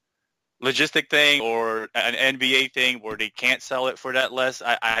logistic thing or an NBA thing where they can't sell it for that less.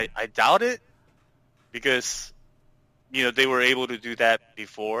 I doubt it, because they were able to do that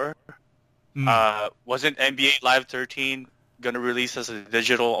before. Wasn't NBA Live 13 going to release as a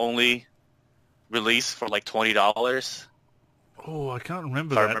digital only release for like $20? Oh, I can't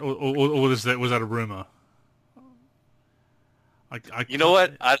remember that. Or was that a rumor? You know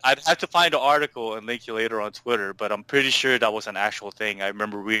what? I'd have to find an article and link you later on Twitter, but I'm pretty sure that was an actual thing. I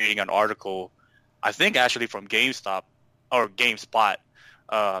remember reading an article, I think actually from GameStop or GameSpot,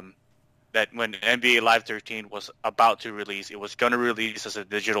 that when NBA Live 13 was about to release, it was going to release as a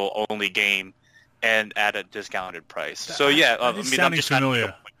digital only game and at a discounted price. So yeah, I'm just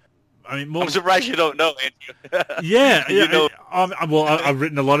familiar. I'm surprised you don't know, Andrew. Yeah. I've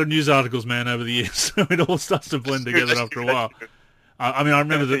written a lot of news articles, man, over the years, so it all starts to blend together after a while. I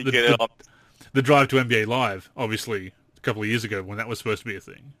remember the drive to NBA Live, obviously, a couple of years ago when that was supposed to be a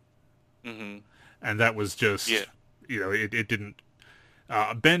thing. Mm-hmm. And that was just, it didn't...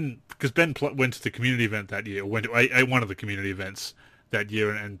 because Ben went to the community event that year, or went to one of the community events that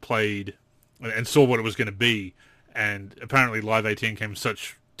year and played and saw what it was going to be. And apparently Live 18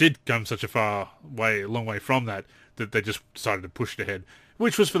 did come such a long way from that they just decided to push it ahead,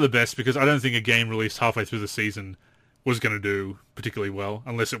 which was for the best, because I don't think a game released halfway through the season was going to do particularly well,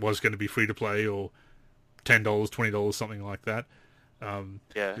 unless it was going to be free to play or $10, $20, something like that. I'd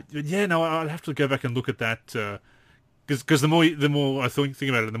have to go back and look at that, because the more I think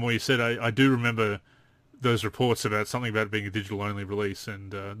about it, the more you said, I do remember those reports about something about it being a digital only release,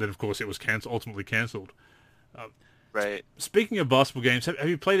 and then of course it was ultimately cancelled. Right. Speaking of basketball games, have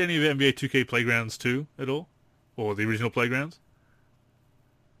you played any of NBA 2K Playgrounds 2 at all? Or the original Playgrounds?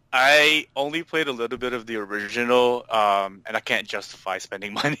 I only played a little bit of the original, and I can't justify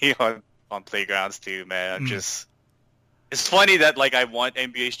spending money on Playgrounds 2, man. It's funny that like I want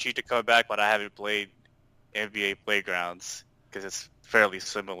NBA Street to come back, but I haven't played NBA Playgrounds because it's fairly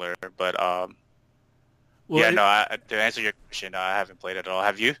similar. But to answer your question, I haven't played it at all.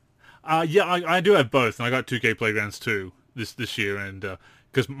 Have you? I do have both, and I got 2K Playgrounds 2 this year, and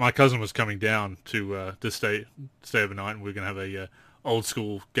because my cousin was coming down to stay overnight, and we are going to have a old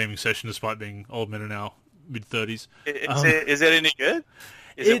school gaming session, despite being old men in our mid-30s. Is it any good?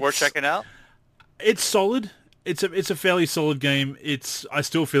 Is it worth checking out? It's solid. It's a fairly solid game. I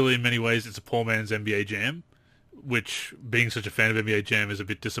still feel in many ways it's a poor man's NBA Jam, which, being such a fan of NBA Jam, is a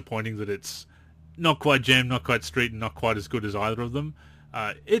bit disappointing that it's not quite Jam, not quite Street, and not quite as good as either of them.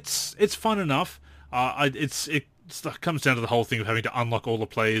 It's fun enough. It comes down to the whole thing of having to unlock all the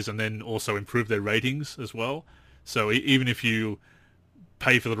players and then also improve their ratings as well. So even if you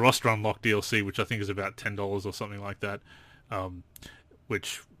pay for the roster unlock DLC, which I think is about $10 or something like that,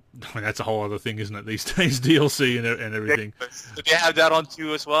 which that's a whole other thing, isn't it, these days? DLC and everything. Did they have that on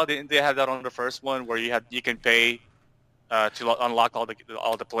 2 as well? Didn't they have that on the first one where you can pay to unlock all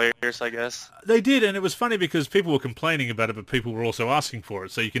the players, I guess? They did, and it was funny because people were complaining about it, but people were also asking for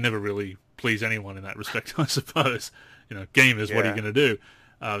it, so you can never really please anyone in that respect, I suppose. Gamers, what are you going to do?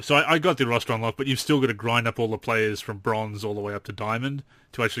 So I got the roster unlocked, but you've still got to grind up all the players from bronze all the way up to diamond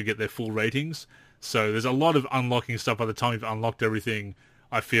to actually get their full ratings. So there's a lot of unlocking stuff. By the time you've unlocked everything,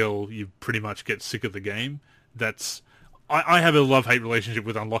 I feel you pretty much get sick of the game. I have a love-hate relationship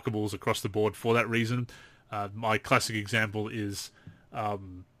with unlockables across the board for that reason. My classic example is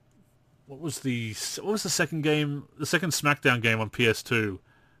what was the second game? The second SmackDown game on PS2.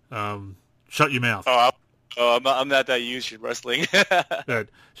 Shut your mouth. I'm not that used to wrestling.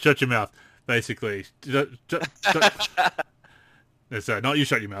 Shut your mouth, basically. It's not you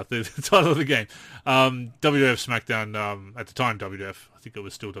shut your mouth. The title of the game. WWF SmackDown, at the time WWF. I think it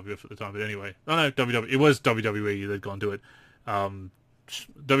was still WWF at the time, but anyway. Oh no, WWE. It was WWE. They'd gone to it. WWE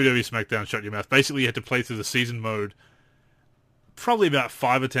SmackDown, shut your mouth. Basically, you had to play through the season mode probably about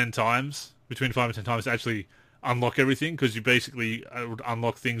 5 or 10 times, between 5 and 10 times to actually unlock everything, because you basically would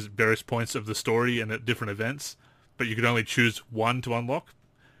unlock things at various points of the story and at different events, but you could only choose one to unlock.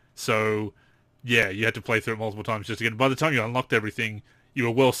 So, yeah, you had to play through it multiple times just to get it. By the time you unlocked everything, you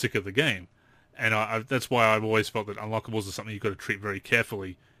were well sick of the game. And that's why I've always felt that unlockables are something you've got to treat very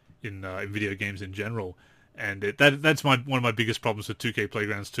carefully in video games in general. And that's one of my biggest problems with 2K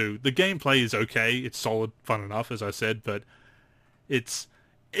Playgrounds 2. The gameplay is okay, it's solid, fun enough, as I said, but it's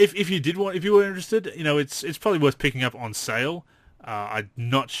if you were interested, it's probably worth picking up on sale. I'm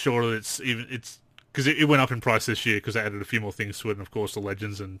not sure that it's because it went up in price this year because they added a few more things to it, and of course the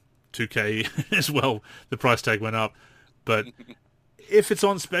Legends and 2K as well. The price tag went up, but if it's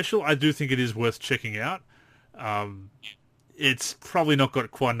on special, I do think it is worth checking out. It's probably not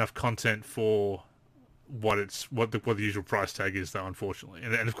got quite enough content for what the usual price tag is, though, unfortunately.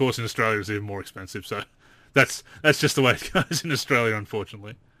 And of course in Australia it's even more expensive, so that's just the way it goes in Australia,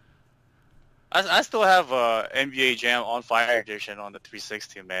 unfortunately. I still have NBA Jam On Fire Edition on the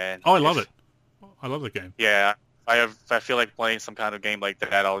 360, man. Oh, I love it. I love the game. Yeah, if I feel like playing some kind of game like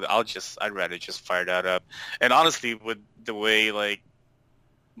that, I'd rather just fire that up. And honestly, with the way like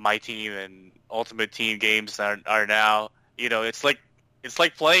my team and Ultimate Team games are now, it's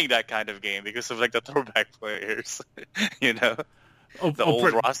like playing that kind of game because of like the throwback players, the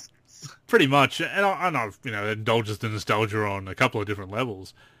old rosters. Pretty much, and I've indulged the nostalgia on a couple of different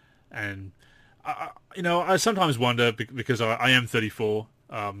levels, and I sometimes wonder because I am 34,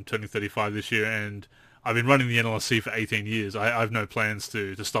 turning 35 this year, and I've been running the NLSC for 18 years. I have no plans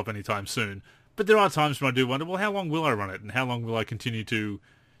to stop anytime soon, but there are times when I do wonder, well, how long will I run it, and how long will I continue to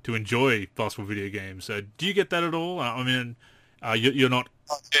enjoy basketball video games? Do you get that at all? I mean, you're not.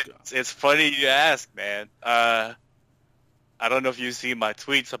 It's funny you ask, man. I don't know if you've seen my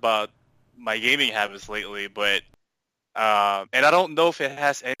tweets about my gaming habits lately, but and I don't know if it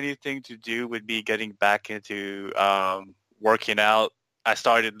has anything to do with me getting back into working out. I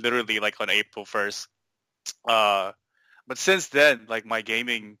started literally like on April 1st. But since then, like my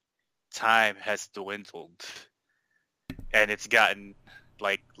gaming time has dwindled, and it's gotten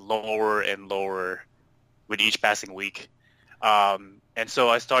like lower and lower with each passing week. And so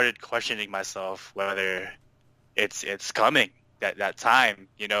I started questioning myself whether it's coming, that time,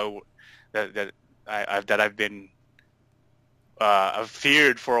 that I've been I've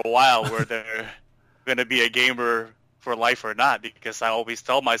feared for a while, whether going to be a gamer for life or not, because I always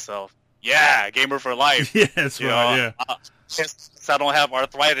tell myself, yeah, gamer for life. Yeah, that's right. Yeah, since I don't have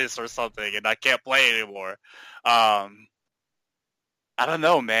arthritis or something and I can't play anymore. I don't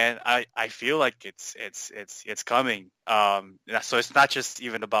know, man. I feel like it's coming. So it's not just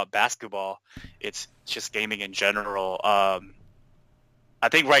even about basketball. It's just gaming in general. I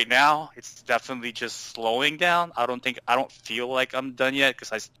think right now it's definitely just slowing down. I don't feel like I'm done yet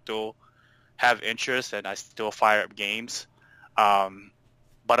because I still have interest and I still fire up games.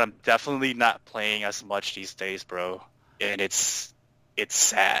 But I'm definitely not playing as much these days, bro. And it's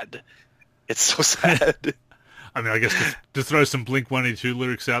sad. It's so sad. I mean, I guess to throw some Blink-182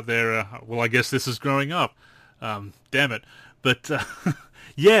 lyrics out there, well, I guess this is growing up. Damn it. But,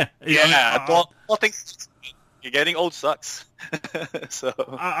 yeah. Well, things, you're getting old sucks. So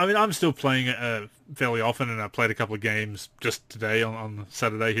I mean, I'm still playing fairly often, and I played a couple of games just today on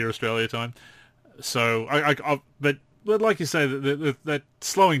Saturday here, Australia time. So, but like you say, that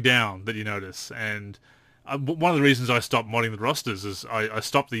slowing down that you notice, and one of the reasons I stopped modding the rosters is I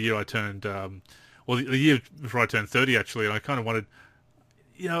stopped the year I turned... the year before I turned 30, actually, and I kind of wanted,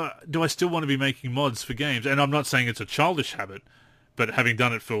 do I still want to be making mods for games? And I'm not saying it's a childish habit, but having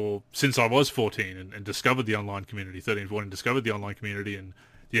done it since I was 14 and discovered the online community, 13, 14, discovered the online community and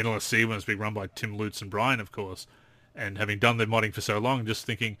the NLSC when it was being run by Tim Lutz and Brian, of course, and having done the modding for so long, just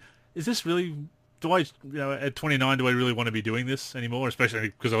thinking, is this really, at 29, do I really want to be doing this anymore? Especially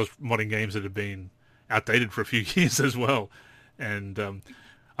because I was modding games that had been outdated for a few years as well. And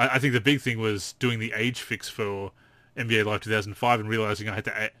I think the big thing was doing the age fix for NBA Live 2005 and realizing I had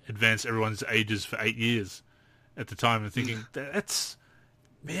to advance everyone's ages for 8 years at the time, and thinking that's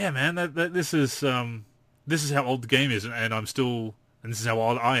man, this is how old the game is, and I'm still, and this is how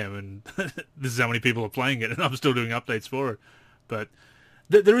old I am, and this is how many people are playing it, and I'm still doing updates for it. But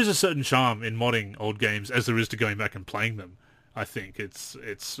there is a certain charm in modding old games as there is to going back and playing them. I think it's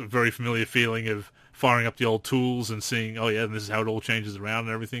a very familiar feeling of firing up the old tools and seeing, oh yeah, this is how it all changes around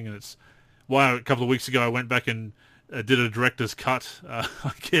and everything. And it's why a couple of weeks ago I went back and did a director's cut,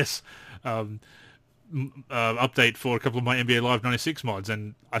 I guess, update for a couple of my NBA Live 96 mods,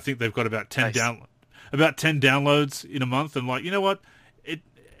 and I think they've got about 10 downloads in a month. And like, you know what?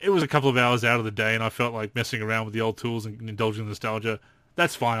 It was a couple of hours out of the day, and I felt like messing around with the old tools and indulging in nostalgia.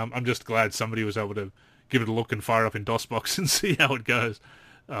 That's fine. I'm just glad somebody was able to give it a look and fire up in DOSBox and see how it goes.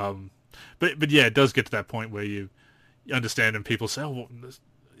 But yeah, it does get to that point where you understand, and people say, "Oh, well,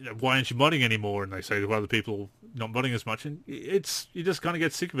 why aren't you modding anymore?" And they say to other people, "Not modding as much." And you just kind of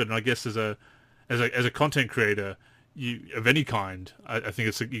get sick of it. And I guess as a content creator, of any kind, I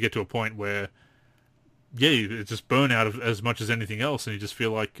think you get to a point where, yeah, it's just burnout as much as anything else, and you just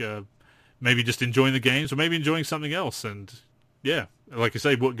feel like maybe just enjoying the games or maybe enjoying something else. And yeah, like you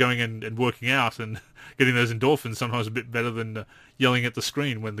say, going and working out and getting those endorphins sometimes a bit better than yelling at the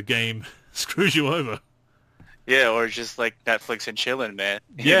screen when the game screws you over. Yeah, or just like Netflix and chilling, man.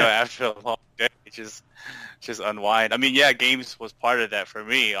 Yeah. You know, after a long day, just unwind. I mean, yeah, games was part of that for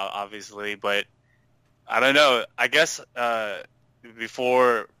me, obviously, but I don't know. I guess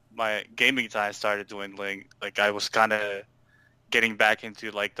before my gaming time started dwindling, like I was kind of getting back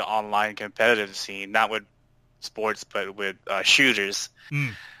into like the online competitive scene, not with sports, but with shooters.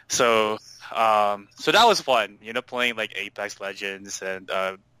 So that was fun, you know, playing like Apex Legends and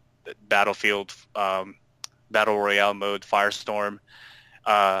Battlefield, Battle Royale mode, Firestorm.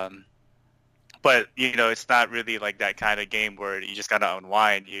 But you know, it's not really like that kind of game where you just gotta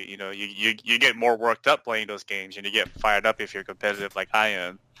unwind. You get more worked up playing those games, and you get fired up if you're competitive like I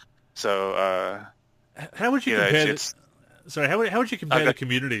am. So how would you compare? Sorry, how would you compare the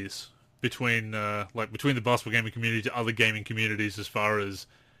communities between between the basketball gaming community to other gaming communities as far as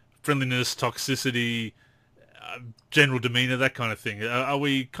friendliness, toxicity, general demeanor, that kind of thing? Are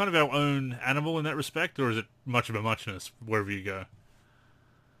we kind of our own animal in that respect, or is it much of a muchness wherever you go?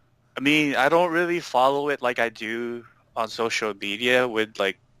 I mean, I don't really follow it like I do on social media with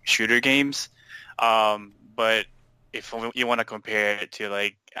like shooter games, but if you want to compare it to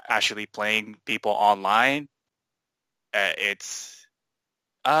like actually playing people online, it's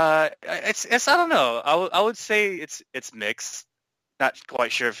I don't know. I would say it's mixed. Not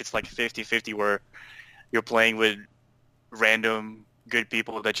quite sure if it's like 50-50 where you're playing with random good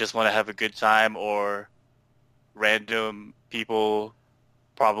people that just want to have a good time, or random people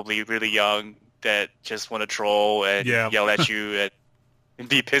probably really young that just want to troll and yell at you and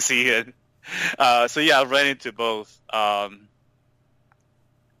be pissy. And so yeah, I've run into both. Yeah,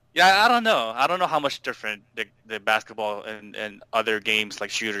 I don't know. I don't know how much different the basketball and other games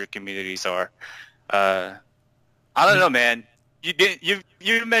like shooter communities are. I don't know, man.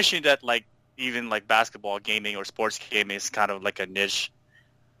 You mentioned that like even like basketball gaming or sports gaming is kind of like a niche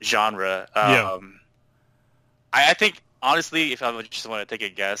genre. I think honestly, if I would just want to take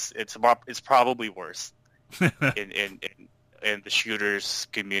a guess, it's probably worse in the shooters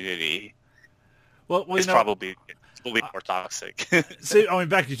community. Well, it's probably more toxic. See, I mean,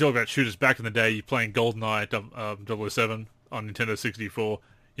 back you talk about shooters back in the day. You playing GoldenEye 007 on Nintendo 64.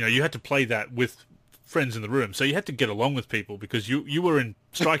 You know, you had to play that with friends in the room, so you had to get along with people because you were in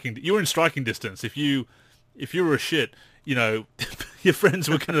striking distance. If you were a shit, you know, your friends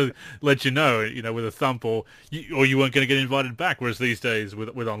were going to let you know, with a thump, or you weren't going to get invited back. Whereas these days,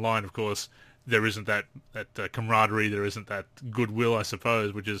 with online, of course, there isn't that camaraderie, there isn't that goodwill, I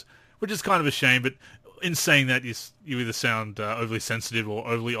suppose, which is kind of a shame. But in saying that, you either sound overly sensitive or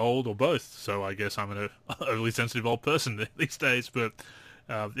overly old, or both. So I guess I'm an overly sensitive old person these days. But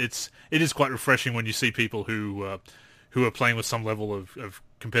it is quite refreshing when you see people who are playing with some level of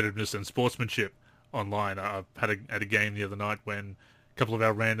competitiveness and sportsmanship online. I had a game the other night when a couple of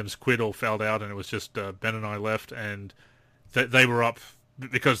our randoms quit or fouled out, and it was just Ben and I left, and they were up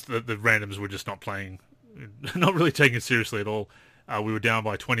because the randoms were just not playing, not really taking it seriously at all. We were down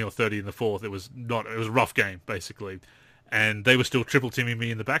by 20 or 30 in the fourth. It was a rough game, basically. And they were still triple teaming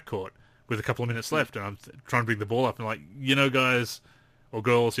me in the backcourt with a couple of minutes left, and I'm trying to bring the ball up, and like, guys or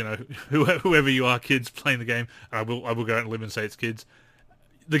girls, whoever you are, kids playing the game, I will go out and live and say it's kids.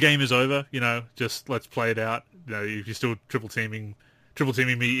 The game is over, just let's play it out. If you're still triple teaming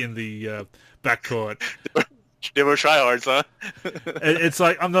me in the backcourt, they were tryhards, huh? It's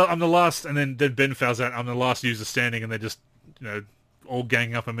like I'm the last, and then Ben fouls out. I'm the last user standing, and they're just all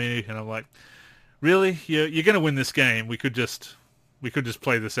ganging up on me, and I'm like, really? You're going to win this game. We could just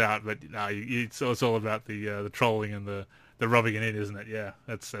play this out, but no, it's all about the trolling and the rubbing it in, isn't it? Yeah,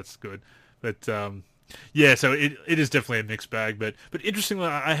 that's good. But yeah, so it is definitely a mixed bag. But interestingly,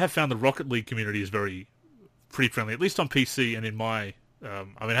 I have found the Rocket League community is pretty friendly, at least on PC and in my. I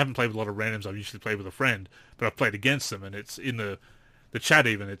haven't played with a lot of randoms. I've usually played with a friend, but I've played against them, and it's in the chat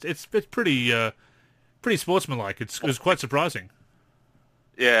even. It's pretty sportsmanlike. It was quite surprising.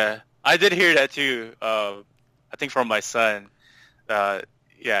 Yeah, I did hear that too. I think from my son.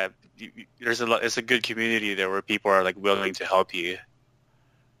 Yeah, it's a good community there where people are like willing to help you.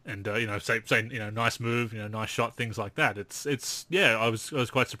 And say nice move, nice shot, things like that. It's yeah. I was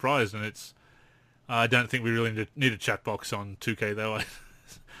quite surprised, and it's. I don't think we really need a chat box on 2K though.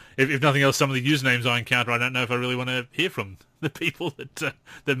 If nothing else, some of the usernames I encounter, I don't know if I really want to hear from the people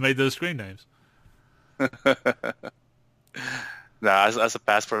that made those screen names. Nah, that's a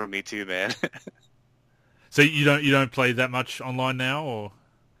pass for me too, man. So you don't play that much online now, or?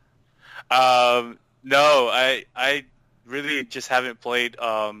 No, I really just haven't played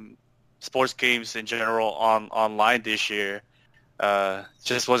sports games in general online this year.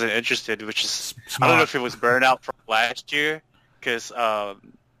 Just wasn't interested, which is smart. I don't know if it was burnout from last year because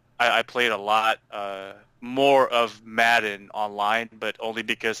I played a lot more of Madden online, but only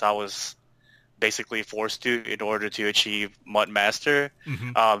because I was basically forced to in order to achieve MUT Master.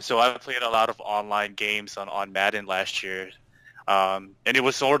 Mm-hmm. So I played a lot of online games on Madden last year. And it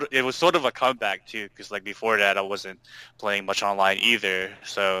was sort of a comeback too, because like before that I wasn't playing much online either.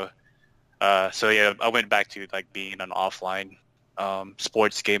 So yeah, I went back to like being an offline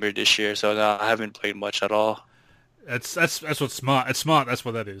sports gamer this year. So no, I haven't played much at all. That's what's smart. It's smart. That's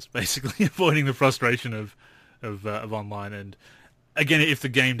what that is. Basically, avoiding the frustration of online. And again, if the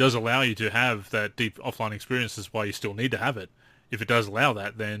game does allow you to have that deep offline experience, is why you still need to have it. If it does allow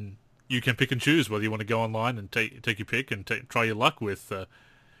that, then you can pick and choose whether you want to go online and take your pick and try your luck with the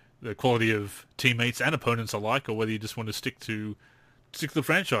quality of teammates and opponents alike, or whether you just want to stick to the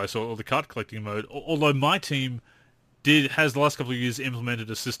franchise or the card collecting mode. Although my team has the last couple of years implemented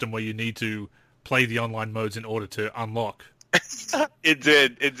a system where you need to play the online modes in order to unlock. It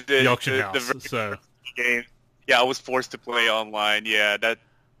did. The auction house. So game. Yeah, I was forced to play online. Yeah, that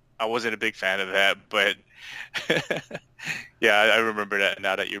I wasn't a big fan of that, but yeah, I remember that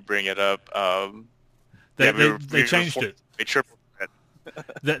now that you bring it up. They changed it. They tripled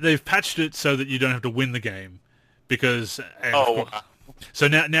it. They've patched it so that you don't have to win the game, because wow. So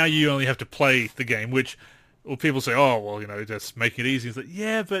now you only have to play the game, which people say, oh well, just making it easy. It's like,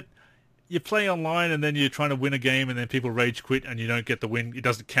 yeah, but you play online and then you're trying to win a game and then people rage quit and you don't get the win. It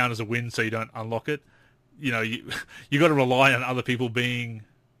doesn't count as a win, so you don't unlock it. You got to rely on other people being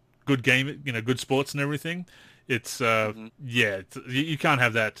good good sports and everything. It's yeah, you can't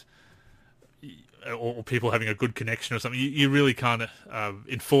have that, or people having a good connection or something. You really can't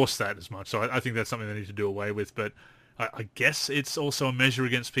enforce that as much. So I think that's something they need to do away with. But I guess it's also a measure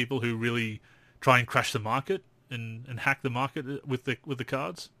against people who really try and crash the market and hack the market with the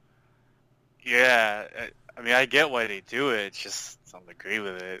cards. Yeah, I mean, I get why they do it. It's just I don't agree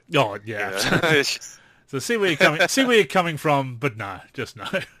with it. Oh yeah. It's just... So see where you're coming from, but no, just no.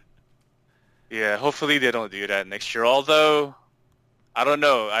 Yeah, hopefully they don't do that next year. Although, I don't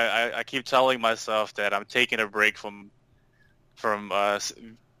know. I keep telling myself that I'm taking a break from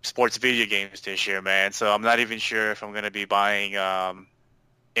sports video games this year, man. So I'm not even sure if I'm going to be buying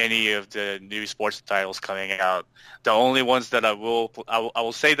any of the new sports titles coming out. The only ones that I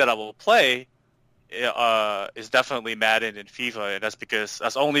will say that I will play is definitely Madden and FIFA, and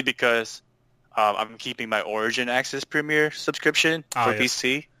that's only because I'm keeping my Origin Access Premier subscription for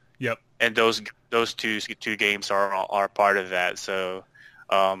PC. Yep. And those two games are part of that, so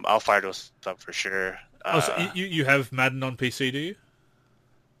I'll fire those up for sure. So you have Madden on PC, do you?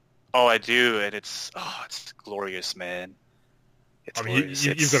 Oh, I do, and it's glorious, man. I mean,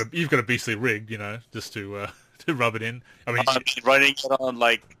 you've got a beastly rig, just to rub it in. I mean, running it on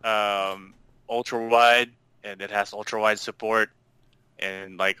like ultra wide, and it has ultra wide support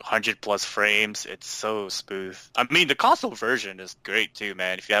and like 100+ frames. It's so smooth. I mean, the console version is great too,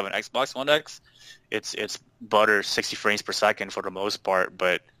 man. If you have an Xbox One X, it's butter 60 frames per second for the most part.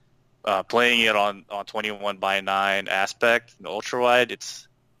 But playing it on 21:9 aspect, the ultra wide, it's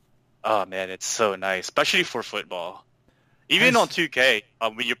so nice, especially for football. Even on 2K,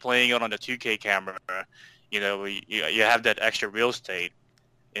 when you're playing it on the 2K camera, you have that extra real estate,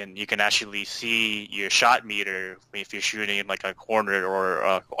 and you can actually see your shot meter if you're shooting in like a corner or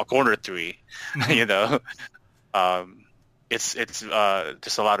a corner three, it's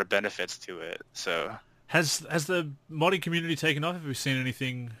just a lot of benefits to it. So has the modding community taken off? Have we seen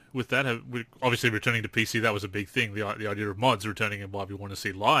anything with that? Obviously, returning to PC, that was a big thing. The idea of mods returning, and why we want to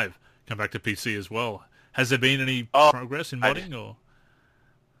see live come back to PC as well. Has there been any progress in modding?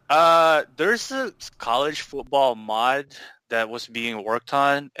 There's a college football mod that was being worked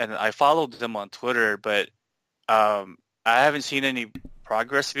on, and I followed them on Twitter, but I haven't seen any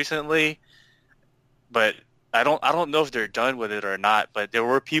progress recently. But I don't know if they're done with it or not. But there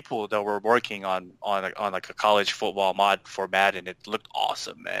were people that were working on like a college football mod for Madden. It looked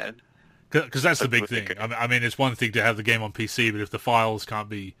awesome, man. Because that's the big thing. I mean, it's one thing to have the game on PC, but if the files can't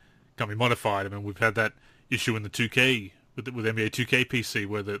be modified, I mean, we've had that issue in the 2K with NBA 2K PC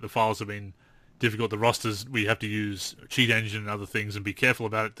where the files have been difficult. The rosters, we have to use Cheat Engine and other things, and be careful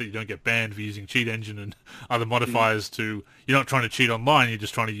about it that you don't get banned for using Cheat Engine and other modifiers. You're not trying to cheat online. You're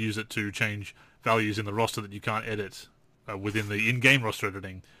just trying to use it to change values in the roster that you can't edit within the in-game roster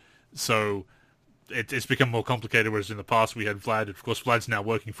editing. So it's become more complicated, whereas in the past we had Vlad. Of course, Vlad's now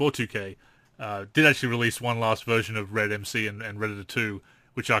working for 2K. Did actually release one last version of Red MC and Redditor 2,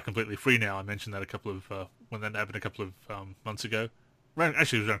 which are completely free now. I mentioned that when that happened a couple of months ago.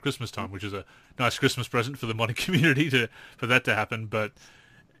 Actually, it was around Christmas time, which is a nice Christmas present for the modding community for that to happen. But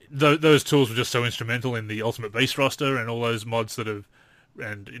those tools were just so instrumental in the Ultimate Base roster and all those mods that have,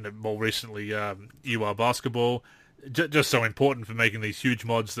 and more recently UR Basketball, just so important for making these huge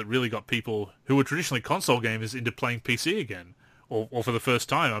mods that really got people who were traditionally console gamers into playing PC again, or for the first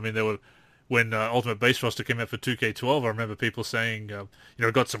time. I mean, there were. When Ultimate Base Roster came out for 2K12, I remember people saying,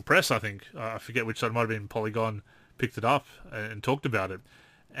 it got some press, I think. I forget which side, it might have been Polygon, picked it up and talked about it.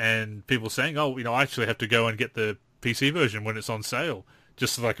 And people saying, I actually have to go and get the PC version when it's on sale,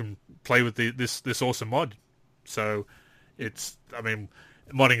 just so that I can play with this awesome mod. So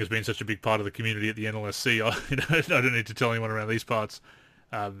modding has been such a big part of the community at the NLSC. I don't need to tell anyone around these parts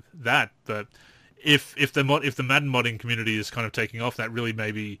that. But if the Madden modding community is kind of taking off, that really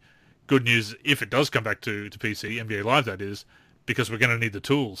may be good news if it does come back to PC, NBA Live that is, because we're going to need the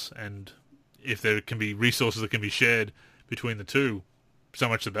tools, and if there can be resources that can be shared between the two, so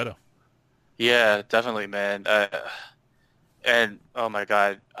much the better. Yeah, definitely, man. And oh my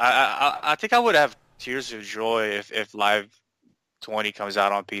god, I think I would have tears of joy if Live 20 comes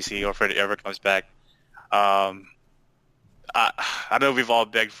out on PC, or if it ever comes back. I know we've all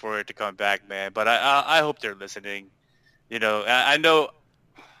begged for it to come back, man, but I hope they're listening. I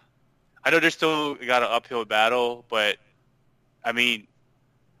know they're still got an uphill battle, but I mean,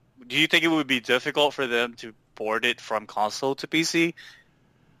 do you think it would be difficult for them to port it from console to PC?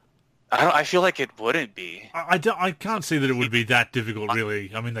 I feel like it wouldn't be. I can't see that it would be that difficult, really.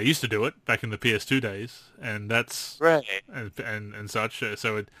 I mean, they used to do it back in the PS2 days, and that's right, and such.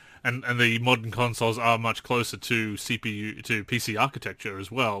 So and the modern consoles are much closer to PC architecture as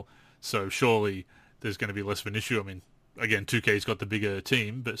well. So surely there's going to be less of an issue. I mean, again, 2K's got the bigger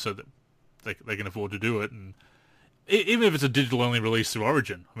team, but so that they can afford to do it, and even if it's a digital-only release through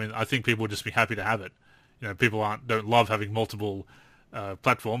Origin, I mean, I think people would just be happy to have it. People don't love having multiple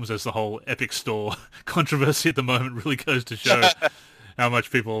platforms, as the whole Epic Store controversy at the moment really goes to show how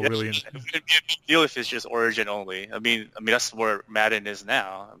much people really. It'd be a big deal if it's just Origin only. I mean that's where Madden is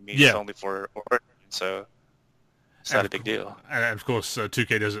now. I mean, It's only for Origin, so it's not a big deal. And of course,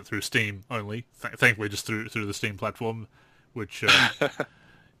 2K does it through Steam only. Thankfully, just through the Steam platform, which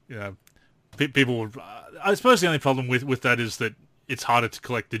people would. I suppose the only problem with that is that it's harder to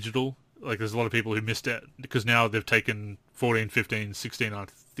collect digital. Like, there's a lot of people who missed out because now they've taken 14, 15, 16, I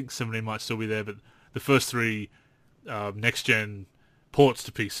think 17 might still be there, but the first three next-gen ports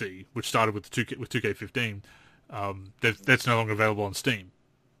to PC, which started with 2K15, that's no longer available on Steam.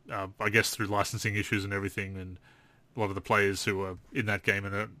 I guess through licensing issues and everything, and a lot of the players who are in that game,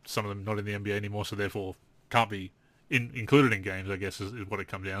 and some of them not in the NBA anymore, so therefore can't be included in games, I guess, is what it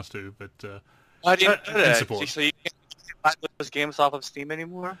comes down to. But I didn't know that. Support. So you can't buy those games off of Steam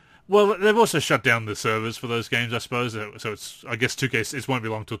anymore? Well, they've also shut down the servers for those games, I suppose. So it's, I guess, 2K. It won't be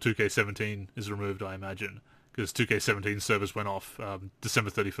long till 2K17 is removed, I imagine, because 2K17 servers went off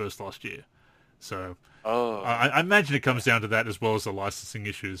December 31st last year. So I imagine it comes down to that as well as the licensing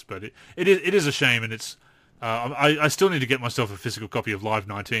issues. But it is a shame, and it's I still need to get myself a physical copy of Live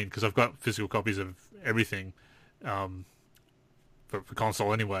 19 because I've got physical copies of everything for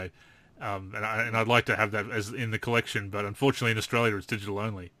console anyway, and I'd like to have that as in the collection. But unfortunately, in Australia, it's digital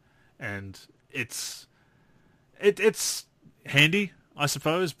only. And it's handy, I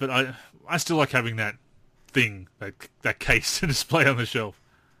suppose, but I still like having that thing, that case to display on the shelf.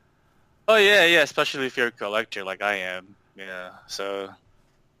 Oh yeah, especially if you're a collector like I am. Yeah, so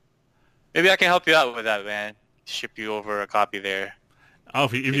maybe I can help you out with that, man. ship you over a copy there. Oh,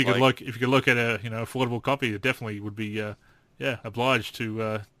 if you could look at a affordable copy, it definitely would be obliged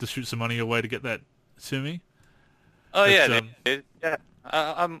to shoot some money away to get that to me. Oh yeah.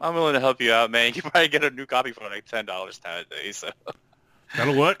 I'm willing to help you out, man. You can probably get a new copy for like $10 nowadays. So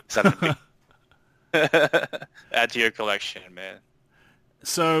that'll work. Add to your collection, man.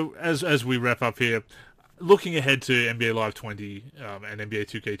 So as we wrap up here, looking ahead to NBA Live 20 and NBA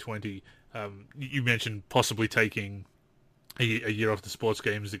 2K20, you mentioned possibly taking a year off the sports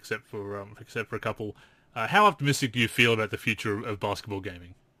games, except for a couple. How optimistic do you feel about the future of basketball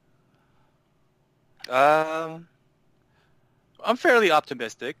gaming? I'm fairly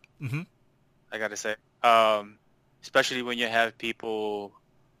optimistic. Mm-hmm. I gotta say, especially when you have people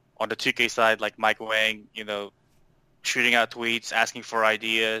on the 2K side like Mike Wang, shooting out tweets, asking for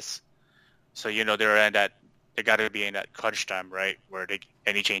ideas. So they gotta be in that crunch time, right? Where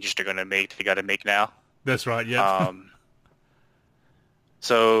any changes they're gonna make, they gotta make now. That's right. Yeah.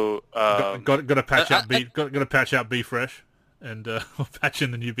 So got to patch out got to patch out B Fresh, and patch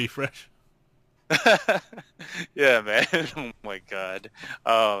in the new B Fresh. Yeah, man. Oh my god.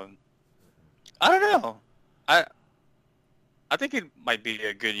 I don't know. I think it might be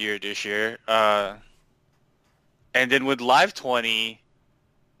a good year this year. And then with Live 20,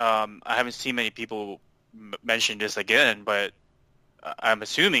 I haven't seen many people mention this again, but I'm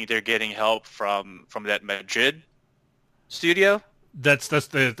assuming they're getting help from that Madrid studio. That's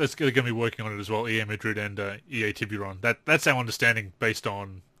going to be working on it as well. EA Madrid and EA Tiburon. That's our understanding based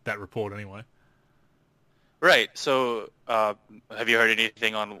on that report, anyway. Right. So, have you heard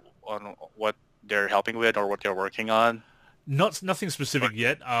anything on what they're helping with or what they're working on? Nothing specific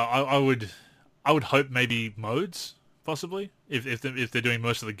yet. I would hope maybe modes, possibly, if they're doing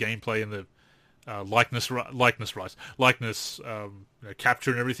most of the gameplay and the likeness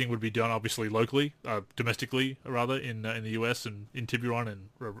capture and everything would be done obviously locally, domestically rather in the US and in Tiburon and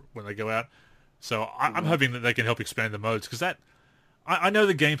when they go out. So I'm hoping that they can help expand the modes, because that I know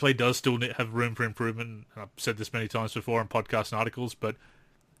the gameplay does still have room for improvement. I've said this many times before in podcasts and articles, but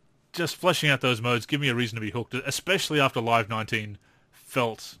just fleshing out those modes give me a reason to be hooked, especially after Live 19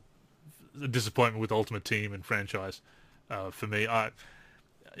 felt a disappointment with Ultimate Team and franchise. For me,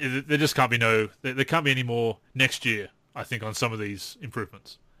 there just can't be there can't be any more next year, I think, on some of these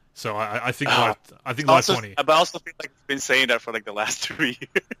improvements. So I think Live 20. But I also feel like we've been saying that for like the last 3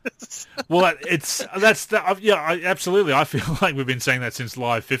 years. Well, absolutely. I feel like we've been saying that since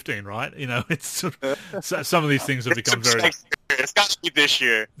Live 15, right? It's sort of, some of these things have become very. It's got to be this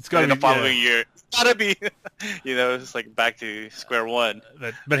year. It's got to be the following year. It's got to be, it's like back to square one.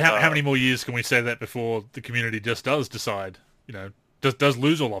 But how many more years can we say that before the community just does decide, does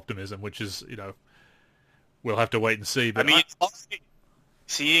lose all optimism, which is, we'll have to wait and see. But it's also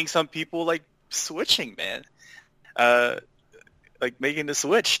seeing some people like switching, man, like making the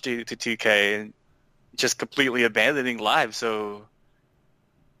switch to 2K and just completely abandoning Live. So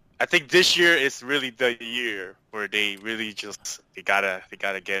I think this year is really the year where they really they gotta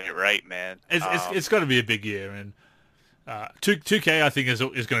get it right, man. It's got to be a big year, and 2K I think is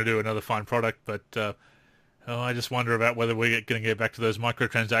going to do another fine product, but I just wonder about whether we're going to get back to those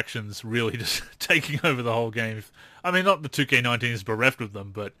microtransactions really just taking over the whole game. I mean, not the 2K19 is bereft of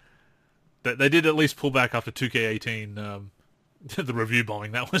them, but they did at least pull back after 2K18. The review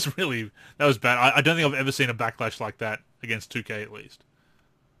bombing, that was bad. I don't think I've ever seen a backlash like that against 2K, at least.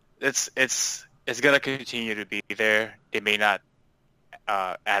 It's gonna continue to be there. It may not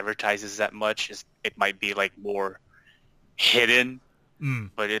advertise as that much. It might be like more hidden,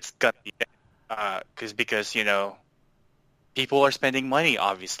 but it's gonna be because people are spending money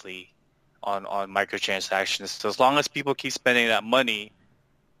obviously on microtransactions. So as long as people keep spending that money,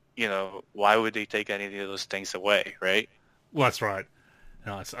 why would they take any of those things away, right? Well, that's right.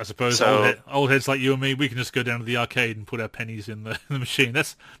 I suppose old heads like you and me, we can just go down to the arcade and put our pennies in the machine.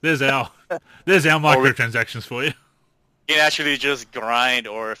 There's our microtransactions for you. You can actually just grind,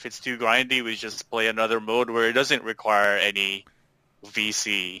 or if it's too grindy, we just play another mode where it doesn't require any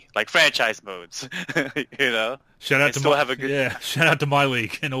VC, like franchise modes. Shout out to My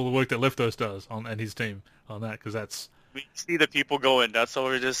League and all the work that Leftos does and his team on that, because that's. We see the people going nuts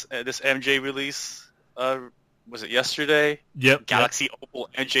over this MJ release. Was it yesterday? Yep. Galaxy Opal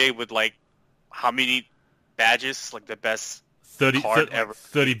MJ with like how many badges? Like the best 30 card ever.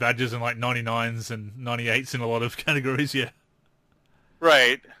 30 badges and like 99s and 98s in a lot of categories. Yeah.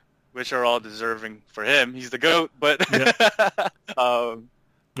 Right, which are all deserving for him. He's the GOAT, but. Well,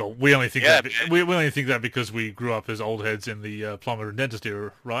 we only think that we only think that because we grew up as old heads in the plumber and dentist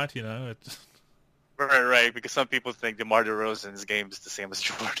era, right? It's. Right. Because some people think DeMar DeRozan's game is the same as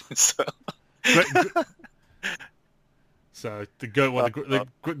Jordan. So. So the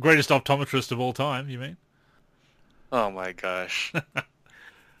greatest optometrist of all time, you mean? Oh my gosh.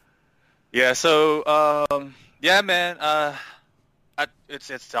 Yeah. So yeah, man.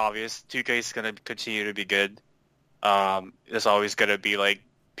 It's obvious. 2K is gonna continue to be good. There's always gonna be like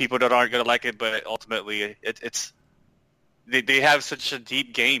people that aren't gonna like it, but ultimately it's they have such a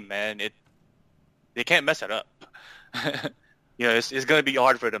deep game, man. They can't mess it up. It's gonna be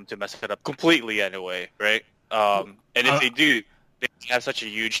hard for them to mess it up completely anyway, right? And if they do, they have such a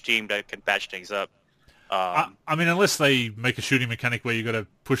huge team that can patch things up. I mean, unless they make a shooting mechanic where you got to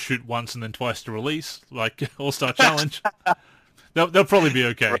push shoot once and then twice to release, like All-Star Challenge, they'll probably be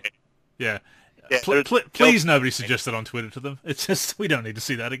okay. Right. Yeah. Please, nobody suggest that on Twitter to them. It's just we don't need to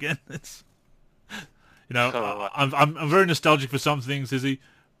see that again. It's I'm very nostalgic for some things, Izzy,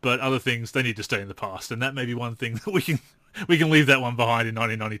 but other things they need to stay in the past, and that may be one thing that we can leave that one behind in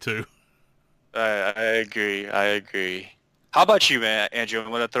 1992. I agree. How about you, man, Andrew? I'm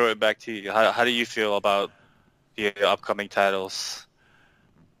going to throw it back to you. How do you feel about the upcoming titles?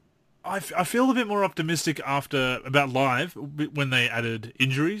 I feel a bit more optimistic about Live when they added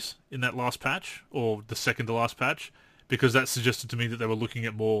injuries in that last patch, or the second to last patch, because that suggested to me that they were looking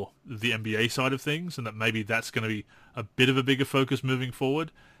at more the NBA side of things, and that maybe that's going to be a bit of a bigger focus moving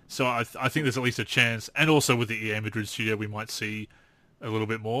forward. So I think there's at least a chance, and also with the EA Madrid studio, we might see a little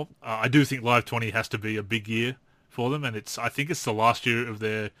bit more. I do think Live 20 has to be a big year for them, and I think it's the last year of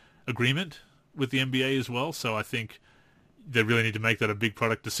their agreement with the NBA as well, so I think they really need to make that a big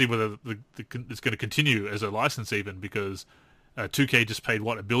product to see whether it's going to continue as a license even, because 2K just paid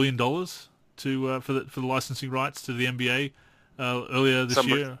 $1 billion for the licensing rights to the NBA earlier this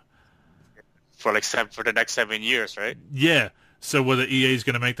year for for the next 7 years, right? Yeah. So whether EA is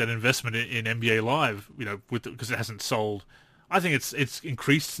going to make that investment in NBA Live, because it hasn't sold, I think it's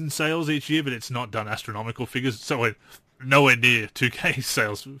increased in sales each year, but it's not done astronomical figures. So nowhere near 2K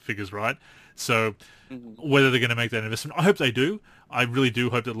sales figures, right? So whether they're going to make that investment, I hope they do. I really do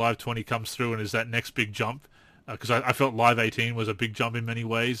hope that Live 20 comes through and is that next big jump, because I felt Live 18 was a big jump in many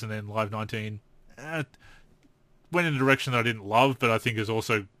ways, and then Live 19 went in a direction that I didn't love, but I think has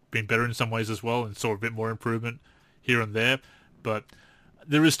also been better in some ways as well, and saw a bit more improvement here and there. But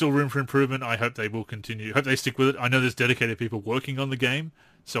there is still room for improvement. I hope they will continue. I hope they stick with it. I know there's dedicated people working on the game,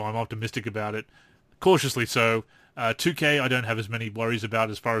 so I'm optimistic about it. Cautiously so. 2K, I don't have as many worries about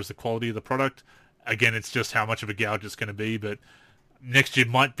as far as the quality of the product. Again, it's just how much of a gouge it's going to be. But next year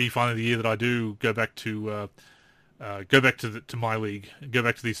might be finally the year that I do go back to my league, go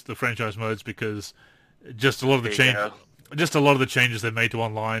back to the franchise modes, because just a lot of the changes they've made to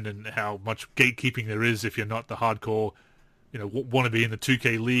online and how much gatekeeping there is if you're not the hardcore, want to be in the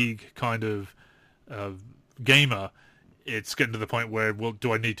 2K league kind of gamer. It's getting to the point where, well,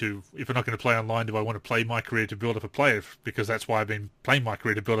 do I need to, if I'm not going to play online, do I want to play my career to build up a player? Because that's why I've been playing my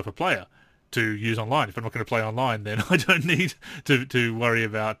career, to build up a player to use online. If I'm not going to play online, then I don't need to worry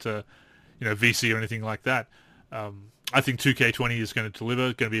about VC or anything like that. I think 2K20 is going to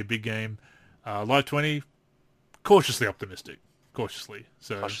deliver, going to be a big game. Live 20, cautiously optimistic.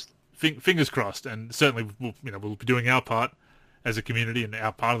 So fingers crossed, and certainly we'll be doing our part as a community and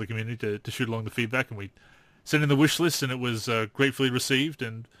our part of the community to shoot along the feedback, and we sent in the wish list, and it was gratefully received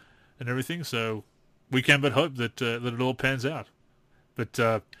and everything. So we can but hope that it all pans out.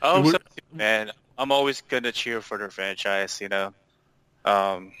 But man, I'm always gonna cheer for their franchise.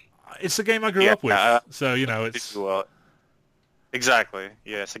 It's the game I grew up with, so it's exactly.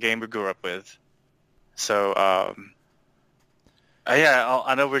 Yeah, it's a game we grew up with. So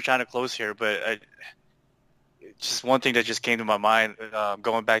I know we're trying to close here, but just one thing that just came to my mind,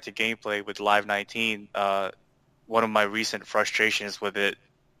 going back to gameplay with Live 19, one of my recent frustrations with it,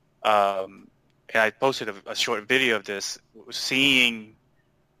 and I posted a short video of this, seeing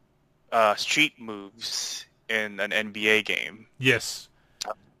street moves in an NBA game. Yes.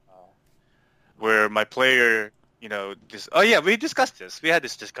 Where my player, we discussed this. We had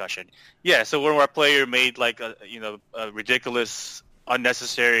this discussion. Yeah, so where our player made like a ridiculous,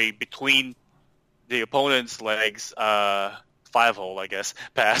 unnecessary between the opponent's legs, 5-hole, I guess,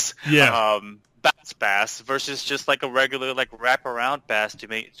 pass. Yeah. Bounce pass versus just like a regular like wraparound pass to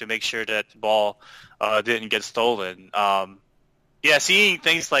make sure that the ball didn't get stolen. Seeing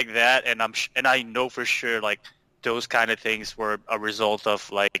things like that, and I know for sure like those kind of things were a result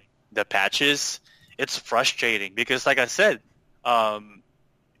of like the patches. It's frustrating because, like I said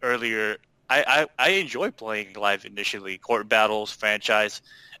earlier, I enjoy playing Live initially, court battles, franchise.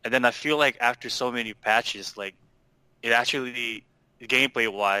 And then I feel like after so many patches, like it actually,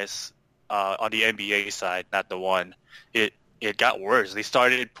 gameplay-wise, on the NBA side, not the one, it got worse. They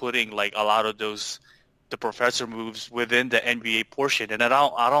started putting like a lot of those the professor moves within the NBA portion, and I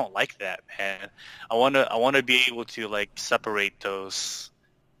don't like that, man. I wanna be able to like separate those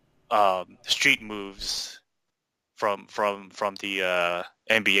street moves from the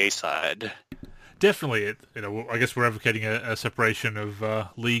NBA side. Definitely, I guess we're advocating a separation of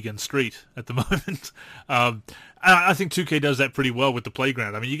league and street at the moment. I think 2K does that pretty well with the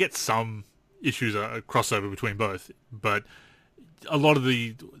playground. I mean, you get some issues, a crossover between both, but a lot of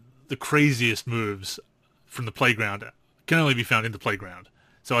the craziest moves from the playground can only be found in the playground.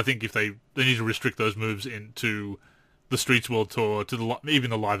 So I think if they need to restrict those moves into the Streets World Tour, to even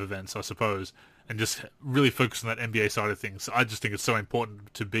the live events, I suppose, and just really focus on that NBA side of things. I just think it's so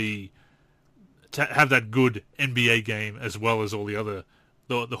important to have that good NBA game as well as all the other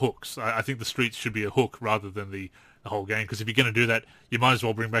the hooks. I think the Streets should be a hook rather than the whole game, because if you're going to do that, you might as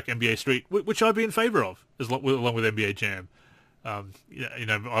well bring back NBA Street, which I'd be in favor of, along with NBA Jam. I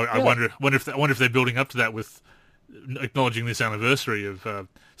wonder if they're building up to that with acknowledging this anniversary of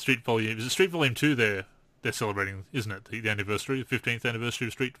Street Volume. Is it Street Volume 2 they're celebrating, isn't it? The anniversary, the 15th anniversary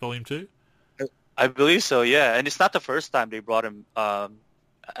of Street Volume 2? I believe so, yeah. And it's not the first time they brought him,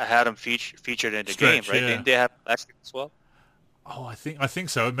 had him featured in the game, right? Yeah. Didn't they have last year as well? Oh, I think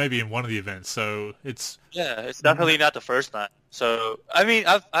so. Maybe in one of the events. So it's definitely not the first time. So I mean,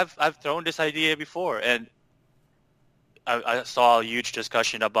 I've thrown this idea before, and I saw a huge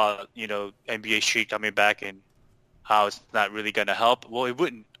discussion about NBA Street coming back and how it's not really going to help. Well, it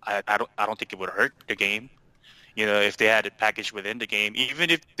wouldn't. I don't think it would hurt the game. If they had it packaged within the game, even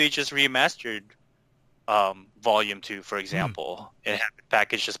if they just remastered Volume 2, for example, and have it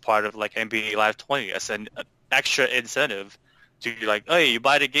packaged as part of like NBA Live 20 as an extra incentive to like, hey, you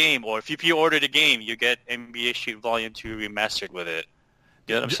buy the game, or if you pre-order the game, you get NBA Street Volume 2 remastered with it.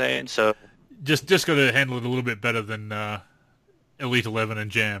 You know what I'm saying? So just got to handle it a little bit better than Elite 11 and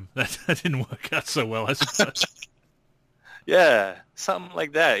Jam. That didn't work out so well, I suppose. Yeah, something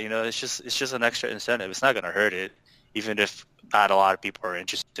like that. It's just an extra incentive. It's not going to hurt it, even if not a lot of people are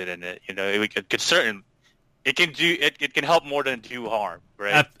interested in it. It can help more than do harm,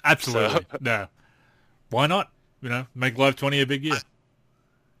 right? Absolutely. So. No. Why not? Make Live 20 a big year.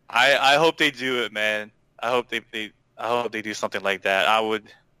 I hope they do it, man. I hope they do something like that. I would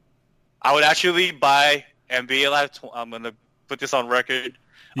actually buy NBA Live 20. I'm gonna put this on record.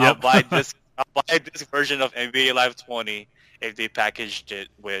 Yep. I'll buy this version of NBA Live 20 if they packaged it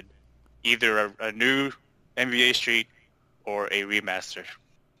with either a new NBA Street or a remaster.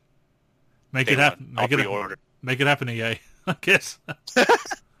 Make it happen. Make it happen, EA. I guess.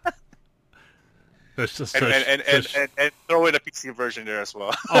 And throw in a PC version there as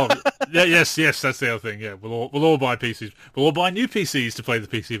well. Yes, that's the other thing. Yeah, we'll all buy PCs. We'll all buy new PCs to play the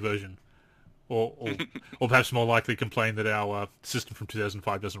PC version, or perhaps more likely complain that our system from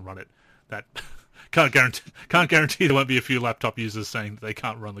 2005 doesn't run it. That can't guarantee there won't be a few laptop users saying that they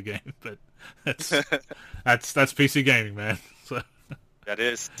can't run the game, but that's PC gaming, man. So that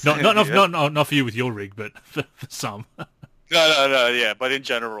is not for you with your rig, but for some. No, yeah, but in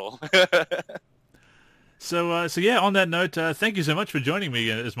general. So yeah, on that note, thank you so much for joining me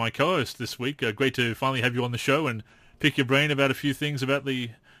as my co-host this week. Great to finally have you on the show and pick your brain about a few things about the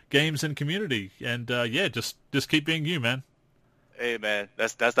games and community. And just keep being you, man. Hey, man,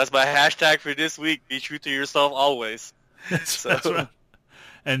 that's my hashtag for this week. Be true to yourself always. That's right.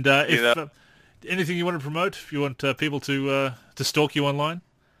 And if anything you want to promote, if you want people to stalk you online.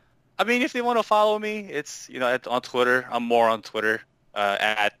 I mean, if they want to follow me, it's on Twitter. I'm more on Twitter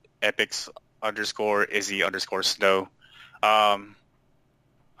at epics_Izzy_Snow. I'm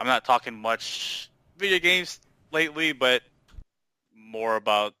not talking much video games lately, but more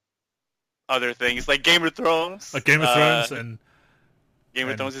about other things like Game of Thrones. Like Game of Thrones and Game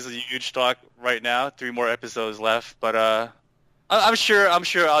of Thrones is a huge talk right now. 3 more episodes left, but I'm sure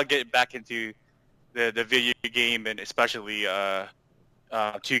I'll get back into the video game and especially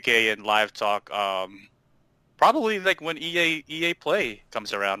 2K and live talk. Probably like when EA Play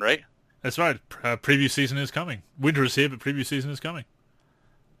comes around, right? That's right. Preview season is coming. Winter is here, but preview season is coming.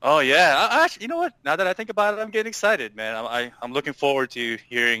 Oh yeah. I actually, you know what? Now that I think about it, I'm getting excited, man. I'm looking forward to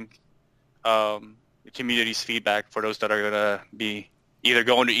hearing the community's feedback for those that are gonna be either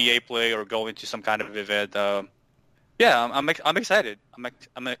going to EA Play or going to some kind of event. Yeah, I'm excited.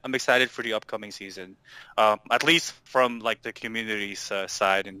 I'm excited for the upcoming season, at least from like the community's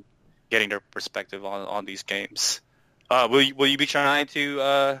side and getting their perspective on these games. Will you be trying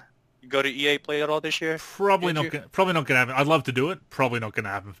to go to EA Play at all this year? Probably not going to happen. I'd love to do it. Probably not going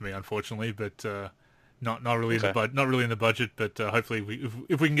to happen for me, unfortunately. But not really in the budget. But hopefully,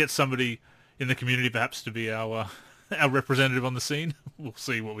 if we can get somebody in the community, perhaps to be our representative on the scene, we'll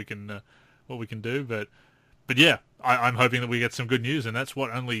see what we can what we can do. But yeah, I'm hoping that we get some good news, and that's what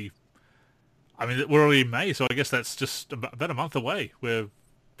only. I mean, we're already in May, so I guess that's just about a month away. We're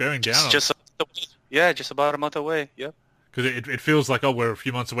bearing down. Just about a month away. Yep. Because it feels like, oh, we're a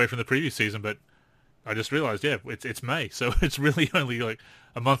few months away from the previous season, but I just realized, yeah, it's May, so it's really only like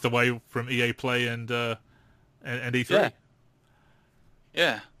a month away from EA Play and E3.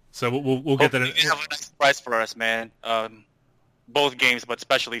 Yeah. So we'll get that. You have a nice price for us, man. Both games, but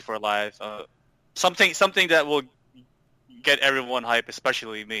especially for Live. Something that will get everyone hype,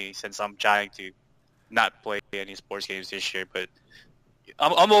 especially me, since I'm trying to not play any sports games this year. But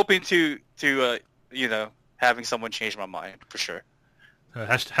I'm open to having someone change my mind for sure.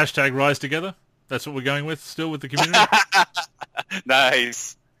 Hashtag Rise Together. That's what we're going with still with the community.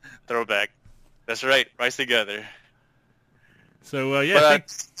 Nice throwback. That's right. Rise Together. So yeah,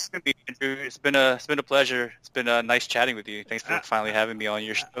 it's been a pleasure. It's been nice chatting with you. Thanks for finally having me on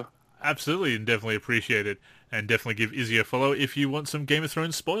your show. Absolutely, and definitely appreciate it. And definitely give Izzy a follow if you want some Game of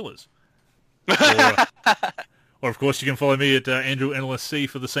Thrones spoilers. Or of course, you can follow me at Andrew NLSC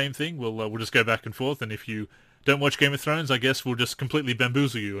for the same thing. We'll just go back and forth. And if you don't watch Game of Thrones, I guess we'll just completely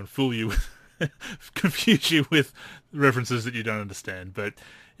bamboozle you and fool you, confuse you with references that you don't understand. But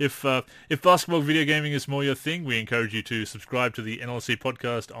if basketball video gaming is more your thing, we encourage you to subscribe to the NLSC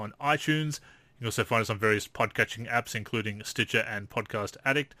podcast on iTunes. You can also find us on various podcatching apps, including Stitcher and Podcast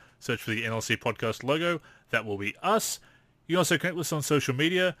Addict. Search for the NLSC podcast logo. That will be us. You can also connect with us on social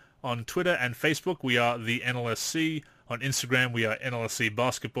media. On Twitter and Facebook, we are the NLSC. On Instagram, we are NLSC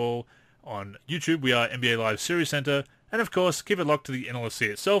Basketball. On YouTube, we are NBA Live Series Center. And of course, keep it locked to the NLSC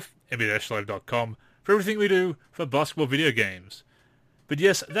itself, NBA-Live.com, for everything we do for basketball video games. But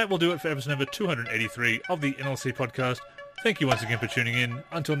yes, that will do it for episode number 283 of the NLSC podcast. Thank you once again for tuning in.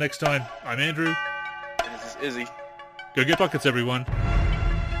 Until next time, I'm Andrew. This is Izzy. Go get buckets, everyone.